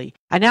accurately.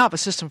 I now have a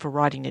system for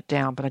writing it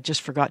down, but I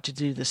just forgot to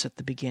do this at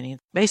the beginning.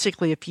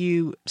 Basically, if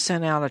you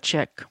sent out a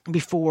check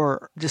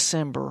before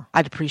December,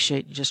 I'd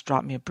appreciate you just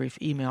drop me a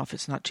brief email if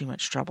it's not too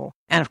much trouble.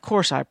 And of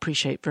course, I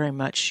appreciate very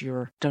much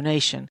your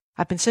donation.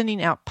 I've been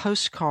sending out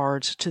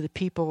postcards to the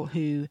people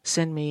who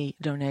send me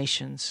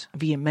donations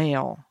via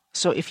mail.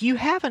 So if you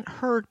haven't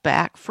heard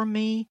back from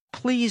me,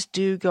 please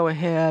do go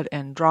ahead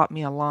and drop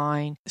me a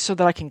line so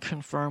that I can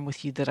confirm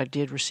with you that I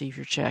did receive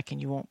your check and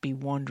you won't be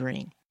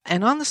wondering.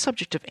 And on the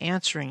subject of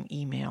answering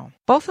email,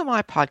 both of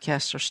my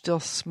podcasts are still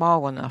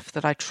small enough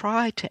that I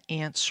try to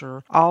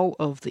answer all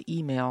of the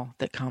email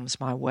that comes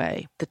my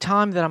way. The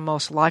time that I'm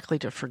most likely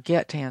to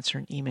forget to answer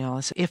an email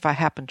is if I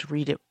happen to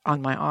read it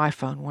on my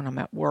iPhone when I'm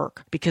at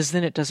work, because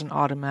then it doesn't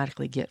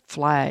automatically get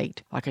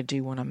flagged like I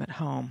do when I'm at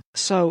home.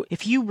 So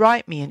if you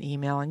write me an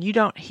email and you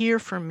don't hear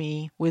from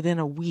me within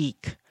a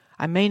week,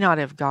 I may not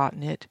have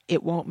gotten it.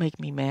 It won't make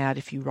me mad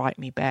if you write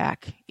me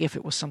back if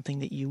it was something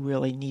that you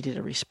really needed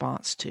a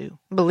response to.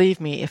 Believe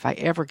me, if I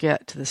ever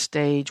get to the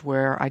stage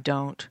where I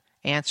don't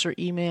answer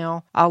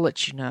email, I'll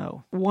let you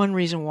know. One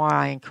reason why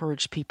I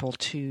encourage people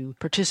to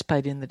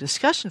participate in the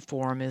discussion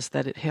forum is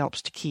that it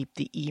helps to keep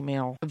the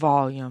email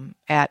volume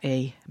at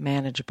a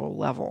manageable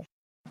level.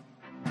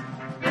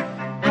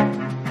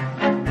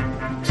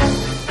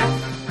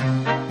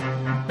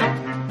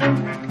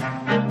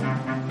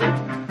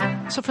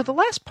 So for the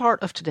last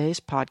part of today's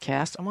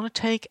podcast, I want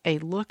to take a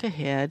look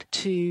ahead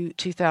to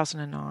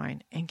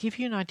 2009 and give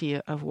you an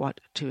idea of what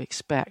to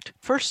expect.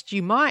 First,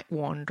 you might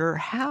wonder,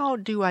 how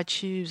do I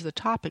choose the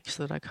topics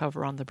that I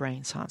cover on the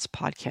Brain Science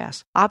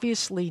podcast?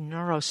 Obviously,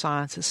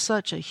 neuroscience is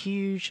such a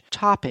huge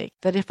topic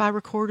that if I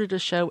recorded a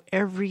show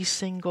every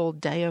single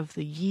day of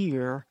the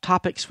year,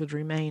 topics would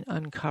remain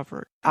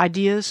uncovered.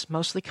 Ideas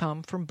mostly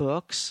come from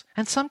books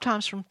and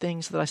sometimes from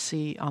things that I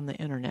see on the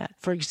internet.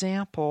 For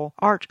example,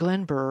 Art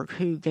Glenberg,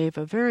 who gave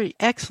a very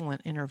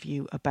excellent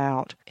interview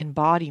about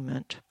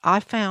embodiment. I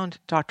found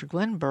Dr.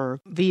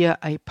 Glenberg via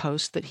a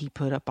post that he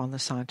put up on the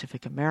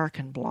Scientific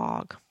American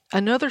blog.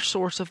 Another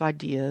source of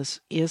ideas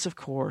is, of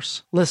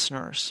course,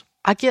 listeners.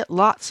 I get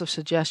lots of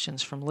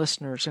suggestions from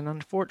listeners, and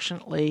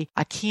unfortunately,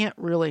 I can't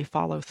really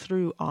follow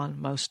through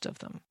on most of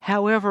them.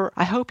 However,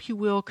 I hope you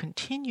will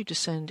continue to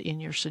send in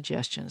your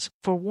suggestions.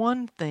 For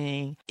one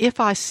thing,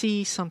 if I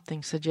see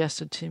something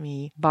suggested to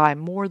me by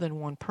more than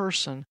one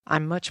person,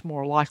 I'm much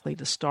more likely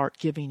to start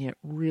giving it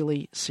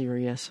really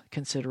serious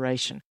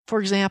consideration. For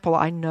example,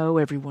 I know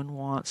everyone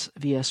wants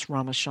V.S.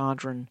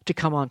 Ramachandran to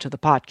come onto the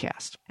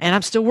podcast, and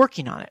I'm still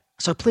working on it.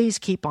 So please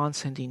keep on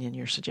sending in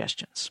your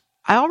suggestions.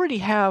 I already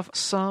have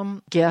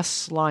some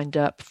guests lined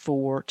up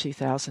for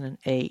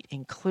 2008,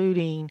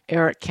 including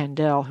Eric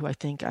Kandel, who I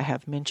think I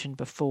have mentioned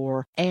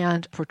before,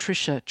 and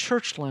Patricia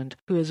Churchland,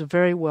 who is a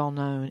very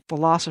well-known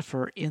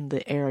philosopher in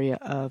the area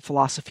of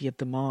philosophy of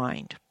the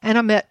mind. And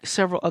I met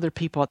several other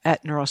people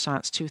at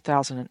Neuroscience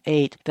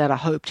 2008 that I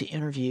hope to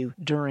interview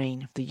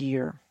during the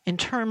year. In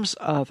terms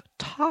of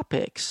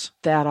topics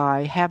that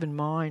I have in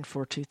mind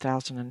for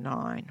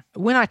 2009,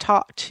 when I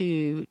talk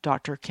to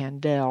Dr.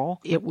 Kandel,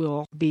 it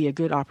will be a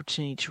good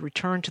opportunity to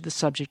return to the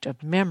subject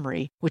of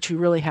memory, which we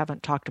really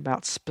haven't talked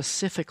about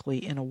specifically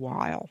in a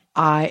while.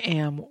 I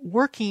am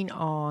working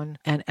on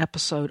an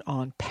episode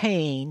on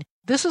pain.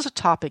 This is a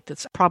topic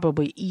that's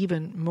probably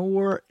even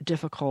more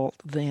difficult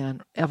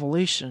than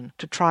evolution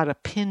to try to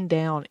pin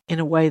down in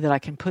a way that I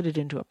can put it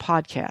into a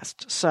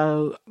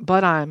podcast.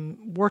 But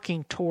I'm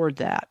working toward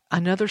that.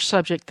 Another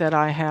subject that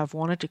I have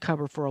wanted to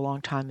cover for a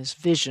long time is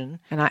vision,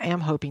 and I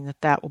am hoping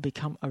that that will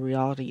become a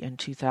reality in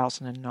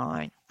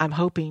 2009. I'm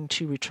hoping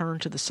to return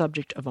to the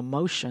subject of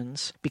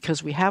emotions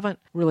because we haven't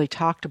really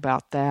talked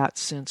about that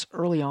since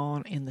early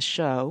on in the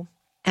show.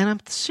 And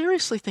I'm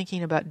seriously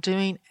thinking about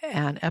doing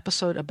an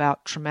episode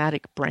about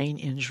traumatic brain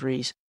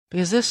injuries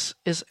because this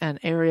is an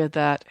area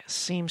that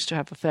seems to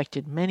have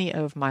affected many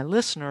of my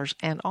listeners,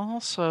 and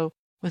also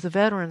with the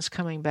veterans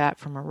coming back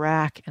from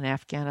Iraq and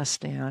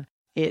Afghanistan,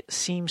 it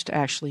seems to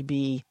actually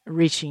be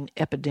reaching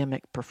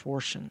epidemic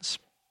proportions.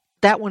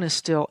 That one is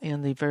still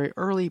in the very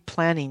early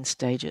planning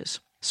stages.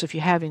 So if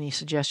you have any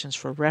suggestions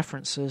for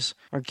references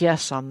or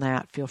guests on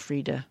that, feel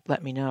free to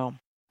let me know.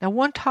 Now,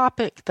 one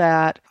topic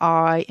that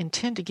I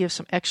intend to give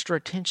some extra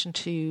attention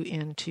to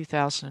in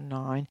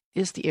 2009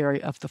 is the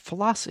area of the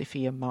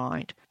philosophy of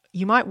mind.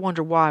 You might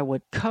wonder why I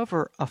would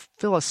cover a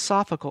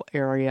philosophical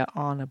area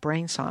on a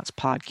brain science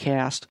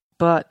podcast,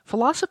 but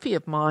philosophy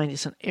of mind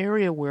is an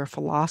area where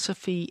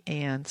philosophy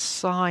and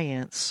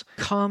science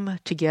come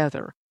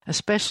together,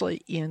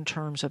 especially in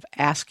terms of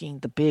asking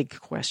the big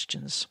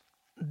questions.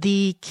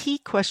 The key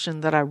question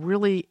that I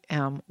really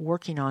am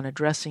working on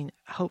addressing,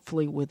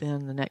 hopefully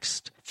within the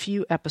next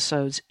few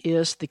episodes,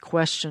 is the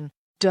question,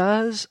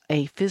 does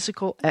a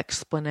physical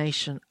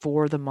explanation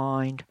for the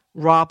mind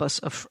rob us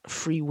of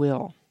free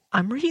will?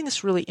 I'm reading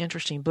this really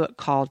interesting book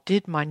called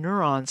Did My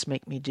Neurons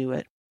Make Me Do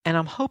It? And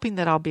I'm hoping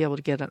that I'll be able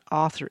to get an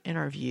author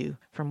interview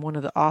from one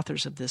of the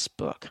authors of this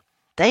book.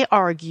 They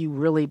argue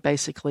really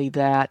basically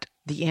that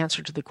the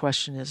answer to the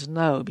question is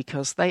no,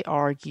 because they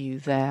argue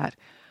that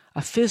a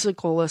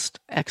physicalist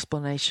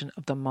explanation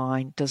of the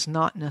mind does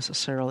not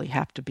necessarily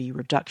have to be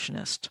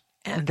reductionist.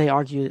 And they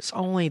argue it's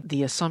only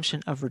the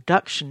assumption of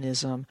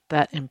reductionism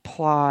that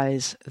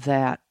implies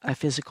that a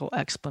physical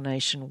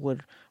explanation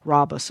would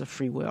rob us of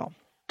free will.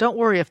 Don't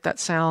worry if that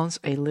sounds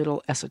a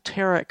little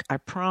esoteric. I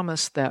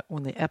promise that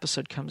when the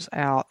episode comes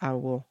out, I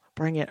will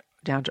bring it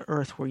down to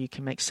earth where you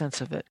can make sense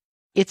of it.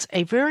 It's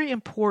a very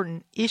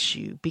important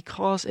issue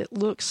because it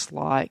looks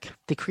like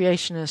the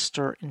creationist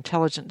or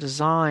intelligent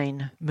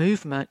design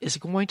movement is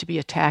going to be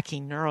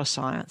attacking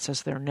neuroscience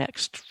as their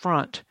next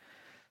front.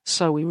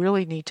 So we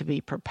really need to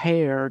be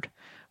prepared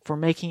for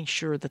making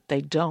sure that they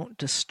don't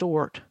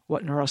distort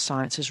what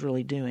neuroscience is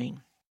really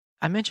doing.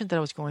 I mentioned that I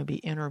was going to be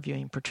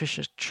interviewing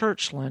Patricia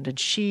Churchland, and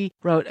she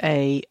wrote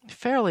a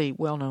fairly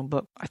well-known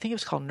book. I think it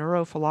was called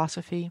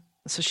Neurophilosophy.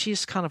 So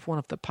she's kind of one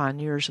of the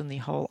pioneers in the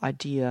whole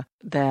idea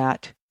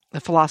that the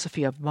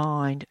philosophy of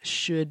mind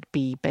should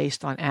be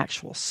based on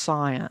actual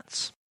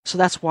science. So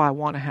that's why I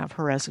want to have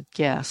her as a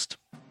guest.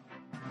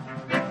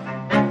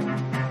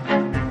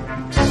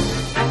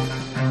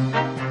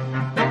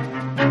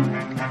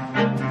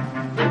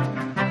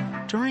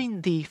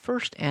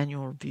 first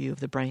annual review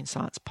of the Brain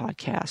Science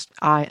podcast,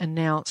 I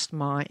announced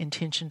my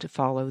intention to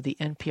follow the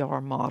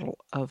NPR model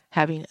of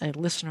having a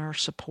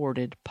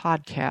listener-supported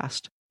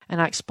podcast.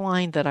 And I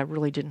explained that I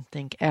really didn't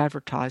think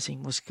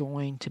advertising was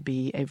going to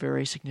be a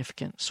very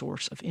significant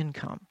source of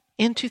income.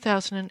 In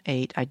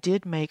 2008, I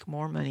did make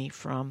more money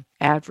from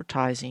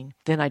advertising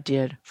than I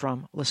did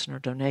from listener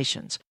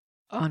donations.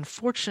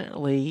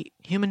 Unfortunately,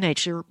 human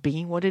nature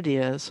being what it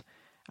is,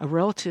 a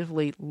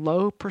relatively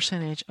low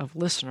percentage of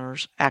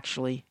listeners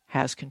actually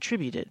has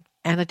contributed.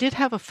 And I did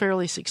have a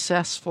fairly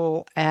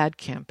successful ad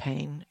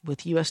campaign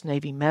with U.S.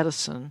 Navy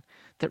Medicine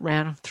that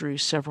ran through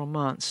several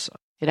months.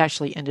 It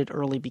actually ended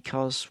early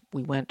because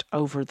we went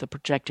over the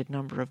projected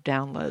number of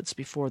downloads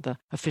before the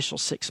official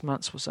 6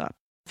 months was up.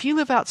 If you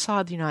live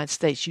outside the United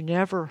States, you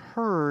never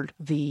heard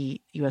the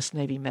U.S.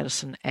 Navy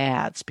Medicine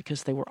ads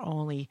because they were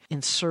only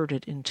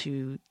inserted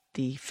into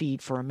the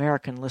feed for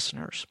American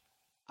listeners.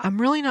 I'm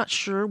really not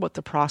sure what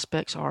the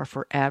prospects are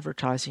for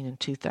advertising in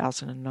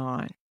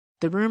 2009.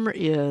 The rumor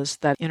is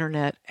that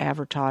internet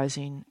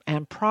advertising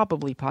and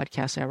probably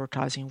podcast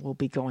advertising will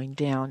be going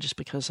down just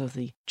because of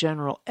the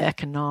general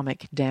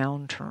economic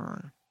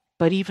downturn.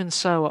 But even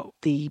so,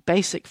 the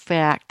basic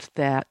fact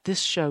that this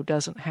show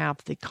doesn't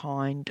have the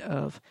kind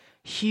of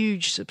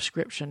huge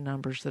subscription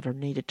numbers that are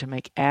needed to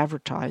make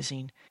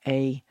advertising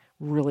a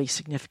really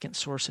significant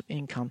source of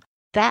income,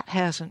 that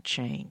hasn't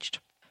changed.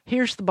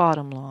 Here's the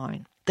bottom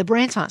line. The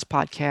Brain Science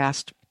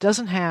podcast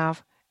doesn't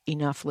have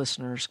enough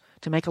listeners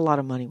to make a lot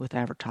of money with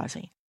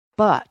advertising,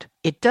 but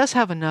it does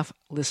have enough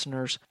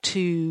listeners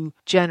to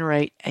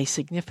generate a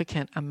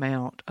significant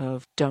amount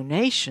of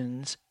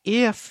donations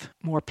if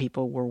more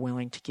people were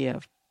willing to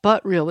give.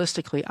 But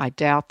realistically, I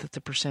doubt that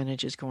the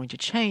percentage is going to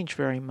change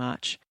very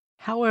much.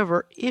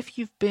 However, if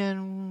you've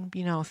been,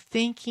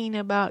 thinking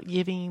about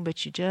giving,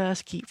 but you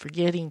just keep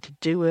forgetting to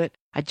do it,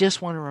 I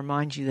just want to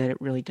remind you that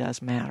it really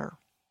does matter.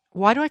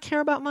 Why do I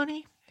care about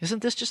money?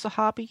 Isn't this just a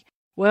hobby?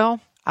 Well,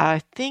 I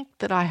think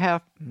that I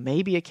have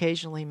maybe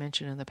occasionally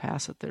mentioned in the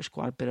past that there's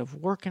quite a bit of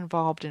work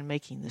involved in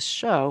making this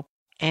show,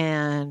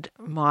 and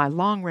my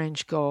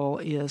long-range goal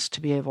is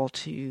to be able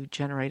to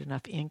generate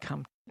enough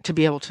income to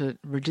be able to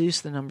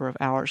reduce the number of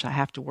hours I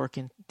have to work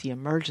in the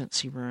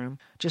emergency room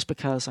just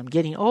because I'm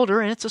getting older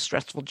and it's a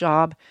stressful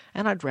job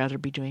and I'd rather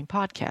be doing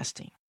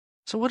podcasting.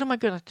 So what am I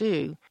going to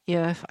do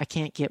if I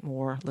can't get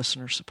more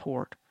listener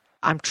support?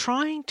 I'm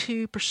trying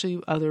to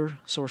pursue other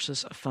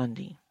sources of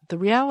funding. The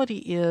reality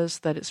is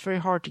that it's very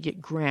hard to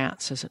get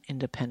grants as an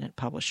independent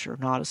publisher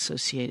not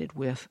associated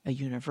with a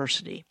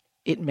university.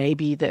 It may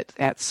be that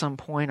at some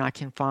point I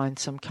can find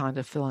some kind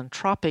of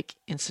philanthropic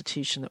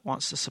institution that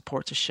wants to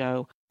support the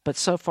show, but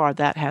so far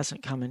that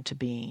hasn't come into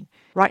being.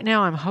 Right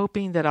now I'm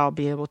hoping that I'll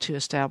be able to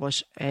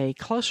establish a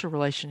closer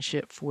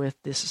relationship with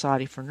the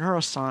Society for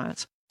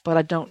Neuroscience, but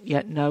I don't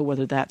yet know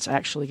whether that's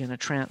actually going to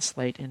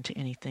translate into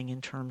anything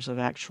in terms of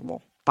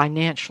actual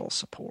financial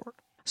support.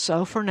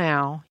 So for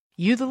now,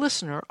 you, the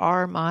listener,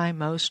 are my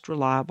most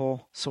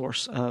reliable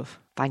source of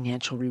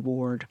financial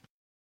reward.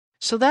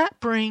 So that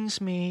brings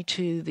me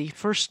to the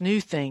first new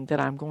thing that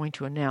I'm going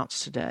to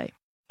announce today.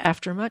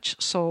 After much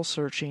soul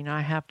searching,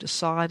 I have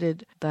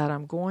decided that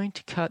I'm going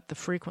to cut the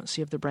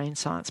frequency of the Brain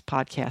Science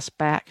podcast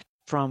back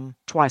from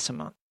twice a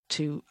month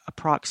to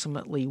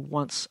approximately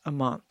once a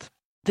month.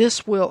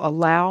 This will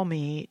allow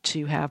me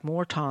to have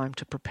more time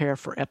to prepare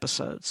for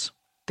episodes.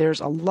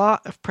 There's a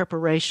lot of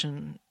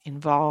preparation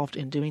involved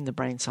in doing the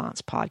Brain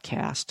Science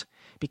podcast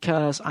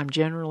because I'm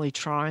generally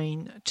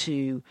trying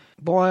to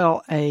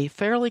boil a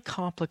fairly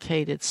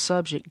complicated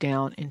subject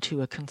down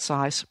into a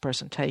concise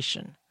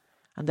presentation,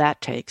 and that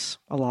takes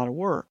a lot of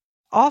work.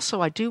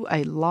 Also, I do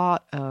a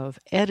lot of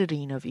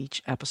editing of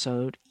each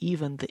episode,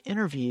 even the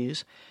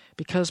interviews,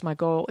 because my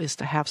goal is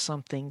to have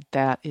something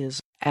that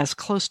is as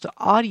close to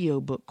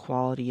audiobook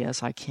quality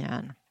as I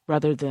can,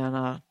 rather than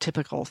a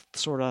typical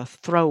sort of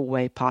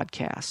throwaway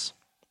podcast.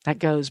 That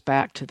goes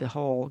back to the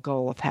whole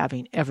goal of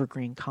having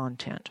evergreen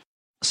content.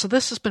 So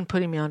this has been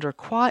putting me under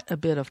quite a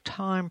bit of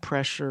time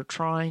pressure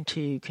trying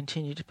to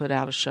continue to put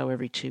out a show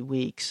every 2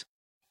 weeks,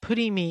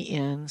 putting me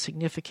in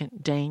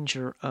significant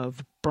danger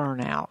of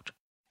burnout.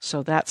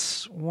 So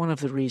that's one of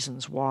the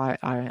reasons why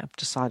I have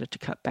decided to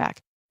cut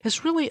back.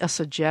 It's really a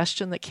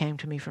suggestion that came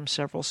to me from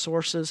several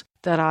sources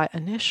that I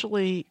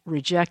initially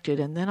rejected,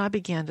 and then I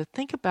began to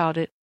think about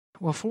it.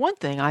 Well, for one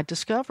thing, I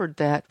discovered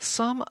that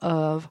some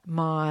of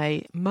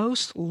my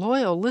most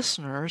loyal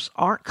listeners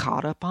aren't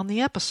caught up on the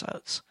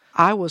episodes.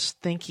 I was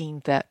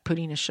thinking that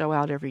putting a show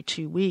out every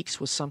 2 weeks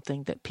was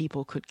something that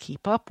people could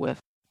keep up with,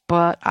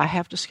 but I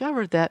have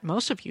discovered that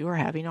most of you are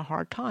having a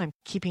hard time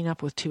keeping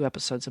up with 2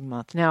 episodes a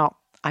month. Now,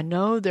 I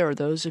know there are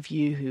those of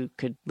you who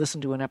could listen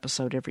to an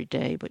episode every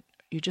day, but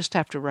you just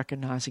have to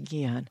recognize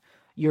again,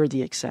 you're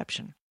the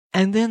exception.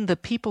 And then the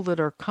people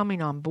that are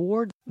coming on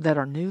board that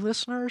are new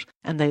listeners,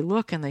 and they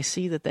look and they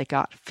see that they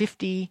got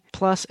 50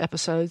 plus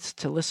episodes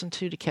to listen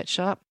to catch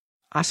up,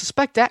 I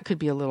suspect that could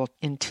be a little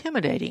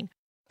intimidating.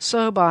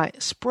 So by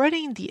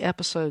spreading the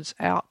episodes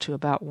out to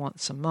about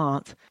once a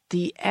month,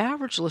 the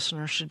average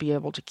listener should be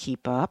able to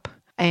keep up,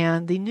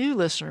 and the new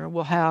listener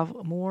will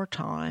have more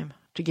time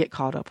to get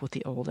caught up with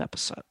the old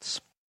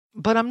episodes.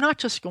 But I'm not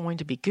just going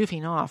to be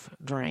goofing off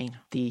during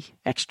the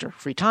extra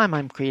free time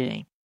I'm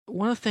creating.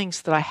 One of the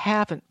things that I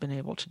haven't been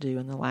able to do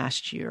in the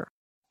last year,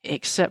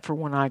 except for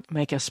when I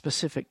make a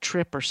specific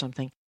trip or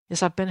something,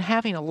 is I've been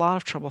having a lot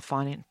of trouble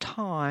finding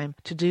time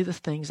to do the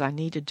things I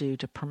need to do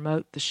to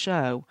promote the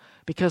show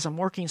because I'm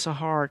working so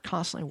hard,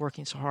 constantly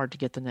working so hard to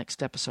get the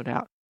next episode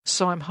out.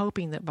 So I'm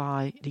hoping that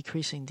by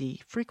decreasing the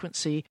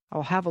frequency,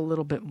 I'll have a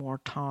little bit more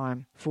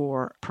time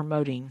for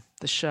promoting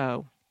the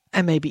show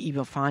and maybe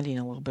even finding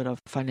a little bit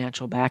of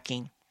financial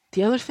backing.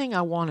 The other thing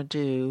I want to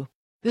do,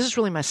 this is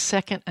really my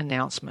second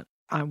announcement.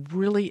 I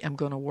really am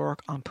going to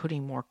work on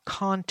putting more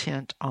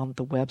content on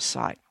the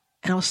website.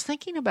 And I was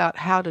thinking about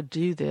how to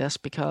do this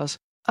because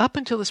up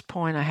until this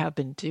point, I have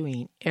been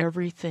doing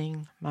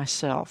everything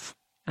myself.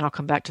 And I'll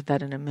come back to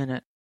that in a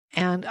minute.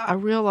 And I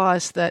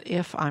realized that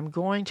if I'm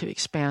going to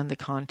expand the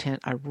content,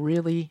 I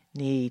really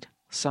need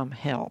some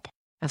help.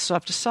 And so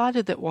I've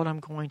decided that what I'm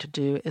going to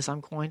do is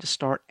I'm going to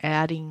start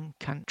adding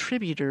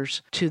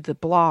contributors to the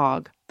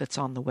blog that's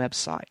on the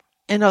website.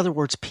 In other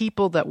words,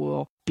 people that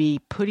will be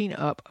putting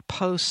up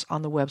posts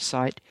on the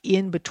website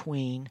in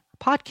between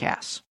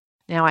podcasts.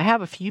 Now, I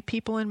have a few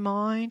people in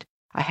mind.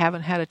 I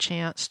haven't had a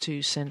chance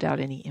to send out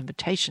any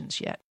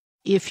invitations yet.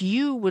 If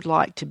you would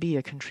like to be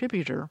a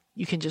contributor,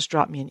 you can just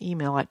drop me an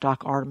email at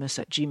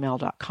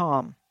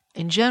docartemis@gmail.com.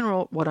 In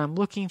general, what I'm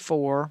looking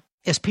for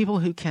is people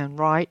who can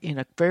write in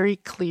a very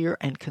clear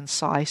and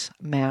concise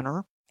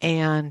manner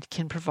and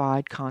can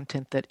provide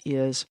content that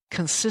is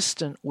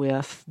consistent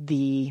with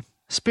the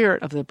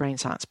spirit of the Brain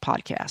Science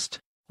Podcast,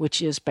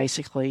 which is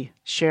basically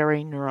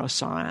sharing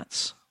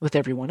neuroscience with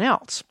everyone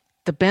else.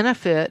 The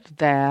benefit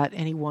that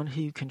anyone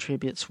who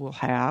contributes will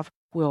have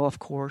will, of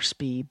course,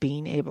 be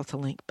being able to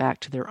link back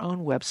to their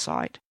own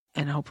website.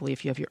 And hopefully,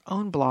 if you have your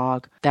own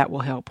blog, that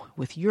will help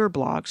with your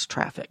blog's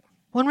traffic.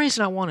 One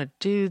reason I want to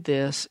do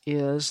this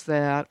is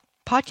that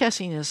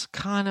podcasting has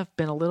kind of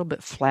been a little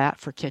bit flat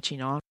for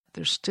catching on.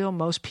 There's still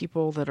most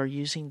people that are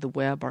using the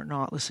web are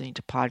not listening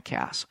to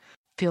podcasts.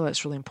 I feel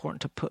it's really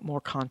important to put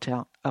more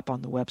content up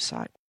on the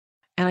website.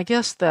 And I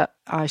guess that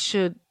I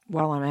should,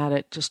 while I'm at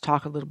it, just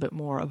talk a little bit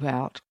more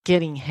about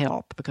getting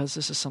help, because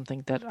this is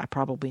something that I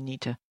probably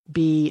need to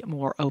be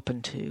more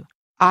open to.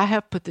 I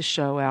have put the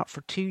show out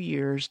for 2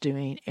 years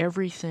doing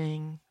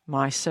everything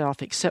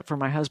myself, except for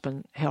my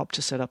husband helped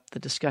to set up the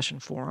discussion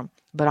forum,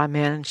 but I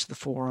manage the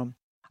forum.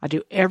 I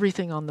do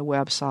everything on the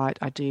website.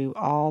 I do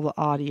all the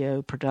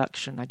audio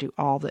production. I do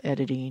all the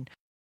editing.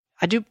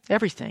 I do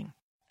everything.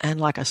 And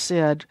like I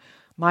said,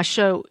 my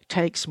show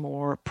takes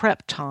more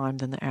prep time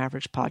than the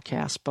average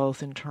podcast,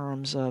 both in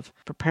terms of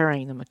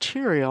preparing the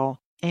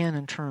material and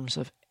in terms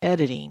of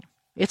editing.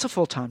 It's a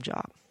full-time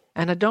job.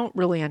 And I don't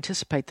really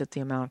anticipate that the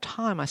amount of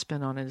time I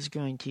spend on it is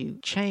going to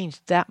change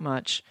that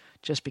much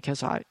just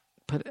because I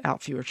put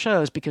out fewer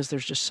shows, because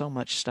there's just so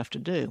much stuff to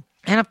do.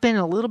 And I've been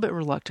a little bit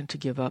reluctant to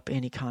give up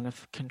any kind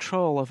of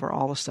control over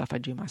all the stuff I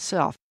do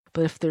myself.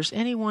 But if there's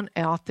anyone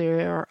out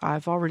there,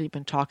 I've already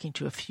been talking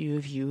to a few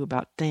of you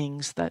about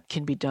things that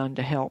can be done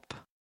to help.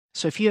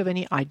 So if you have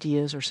any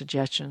ideas or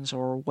suggestions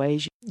or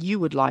ways you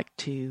would like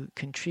to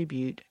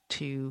contribute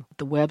to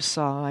the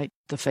website,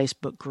 the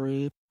Facebook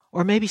group,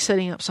 or maybe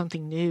setting up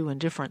something new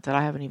and different that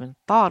I haven't even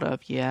thought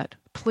of yet,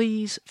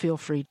 please feel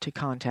free to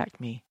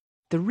contact me.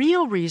 The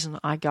real reason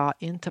I got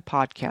into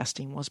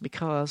podcasting was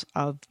because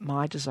of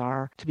my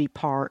desire to be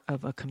part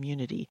of a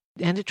community.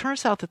 And it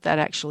turns out that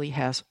actually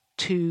has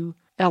two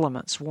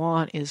elements.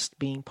 One is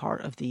being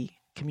part of the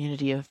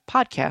community of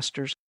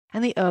podcasters,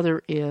 and the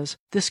other is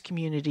this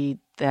community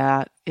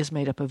that is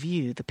made up of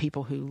you, the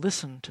people who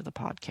listen to the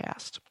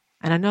podcast.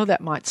 And I know that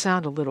might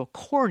sound a little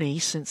corny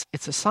since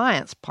it's a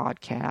science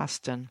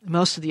podcast, and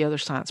most of the other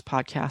science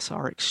podcasts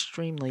are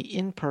extremely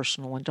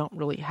impersonal and don't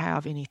really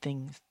have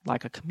anything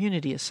like a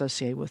community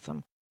associated with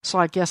them. So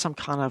I guess I'm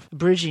kind of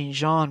bridging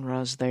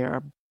genres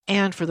there.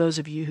 And for those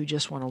of you who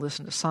just want to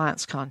listen to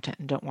science content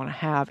and don't want to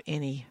have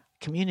any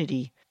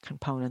community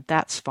component,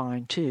 that's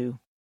fine too.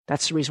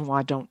 That's the reason why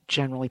I don't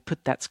generally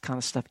put that kind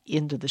of stuff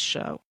into the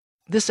show.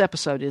 This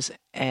episode is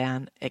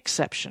an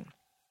exception.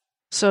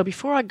 So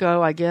before I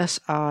go, I guess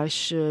I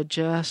should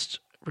just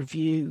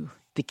review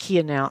the key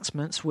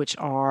announcements, which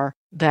are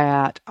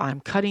that I'm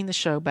cutting the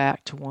show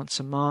back to once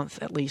a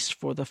month, at least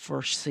for the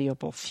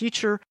foreseeable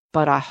future,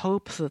 but I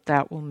hope that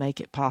that will make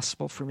it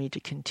possible for me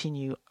to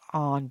continue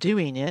on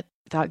doing it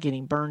without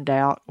getting burned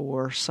out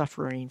or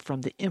suffering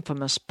from the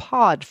infamous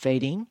pod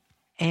fading.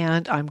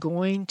 And I'm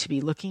going to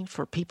be looking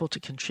for people to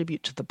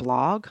contribute to the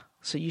blog,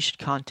 so you should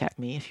contact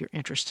me if you're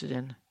interested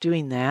in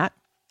doing that.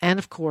 And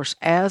of course,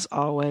 as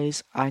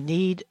always, I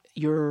need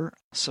your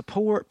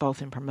support both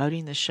in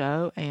promoting the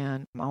show,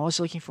 and I'm always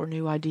looking for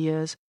new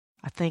ideas.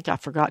 I think I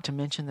forgot to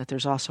mention that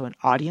there's also an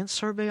audience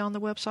survey on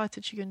the website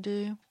that you can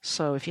do.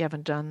 So if you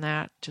haven't done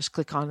that, just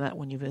click on that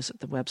when you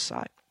visit the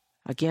website.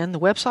 Again, the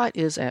website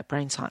is at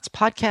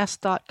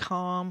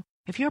brainsciencepodcast.com.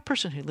 If you're a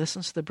person who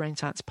listens to the Brain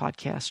Science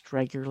Podcast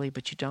regularly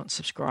but you don't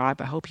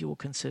subscribe, I hope you will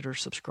consider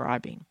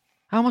subscribing.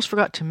 I almost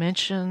forgot to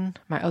mention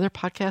my other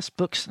podcast,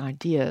 Books and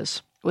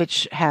Ideas,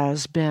 which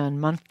has been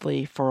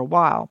monthly for a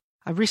while.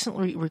 I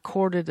recently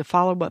recorded a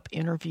follow-up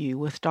interview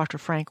with Dr.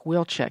 Frank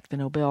Wilczek, the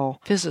Nobel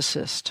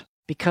physicist,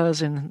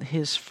 because in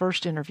his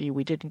first interview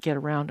we didn't get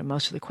around to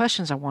most of the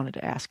questions I wanted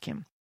to ask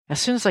him. As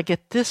soon as I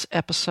get this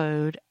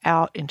episode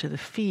out into the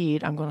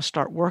feed, I'm going to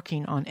start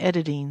working on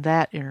editing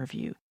that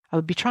interview. I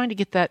would be trying to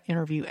get that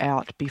interview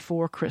out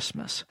before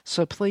Christmas,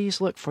 so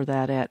please look for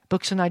that at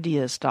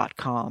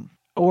booksandideas.com,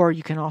 or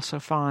you can also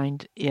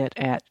find it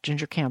at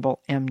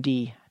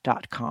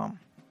gingercampbellmd.com.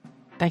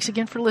 Thanks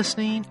again for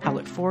listening. I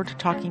look forward to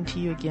talking to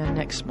you again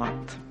next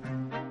month.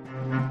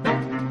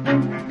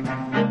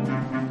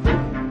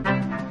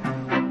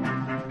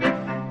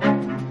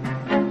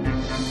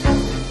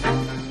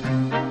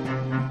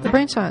 The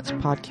Brain Science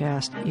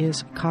Podcast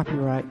is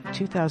copyright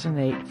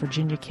 2008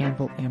 Virginia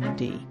Campbell,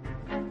 MD.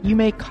 You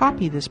may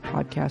copy this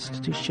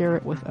podcast to share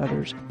it with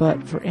others,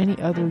 but for any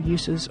other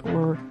uses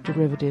or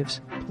derivatives,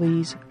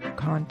 please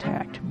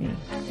contact me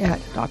at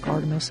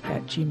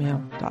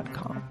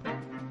docartemis@gmail.com.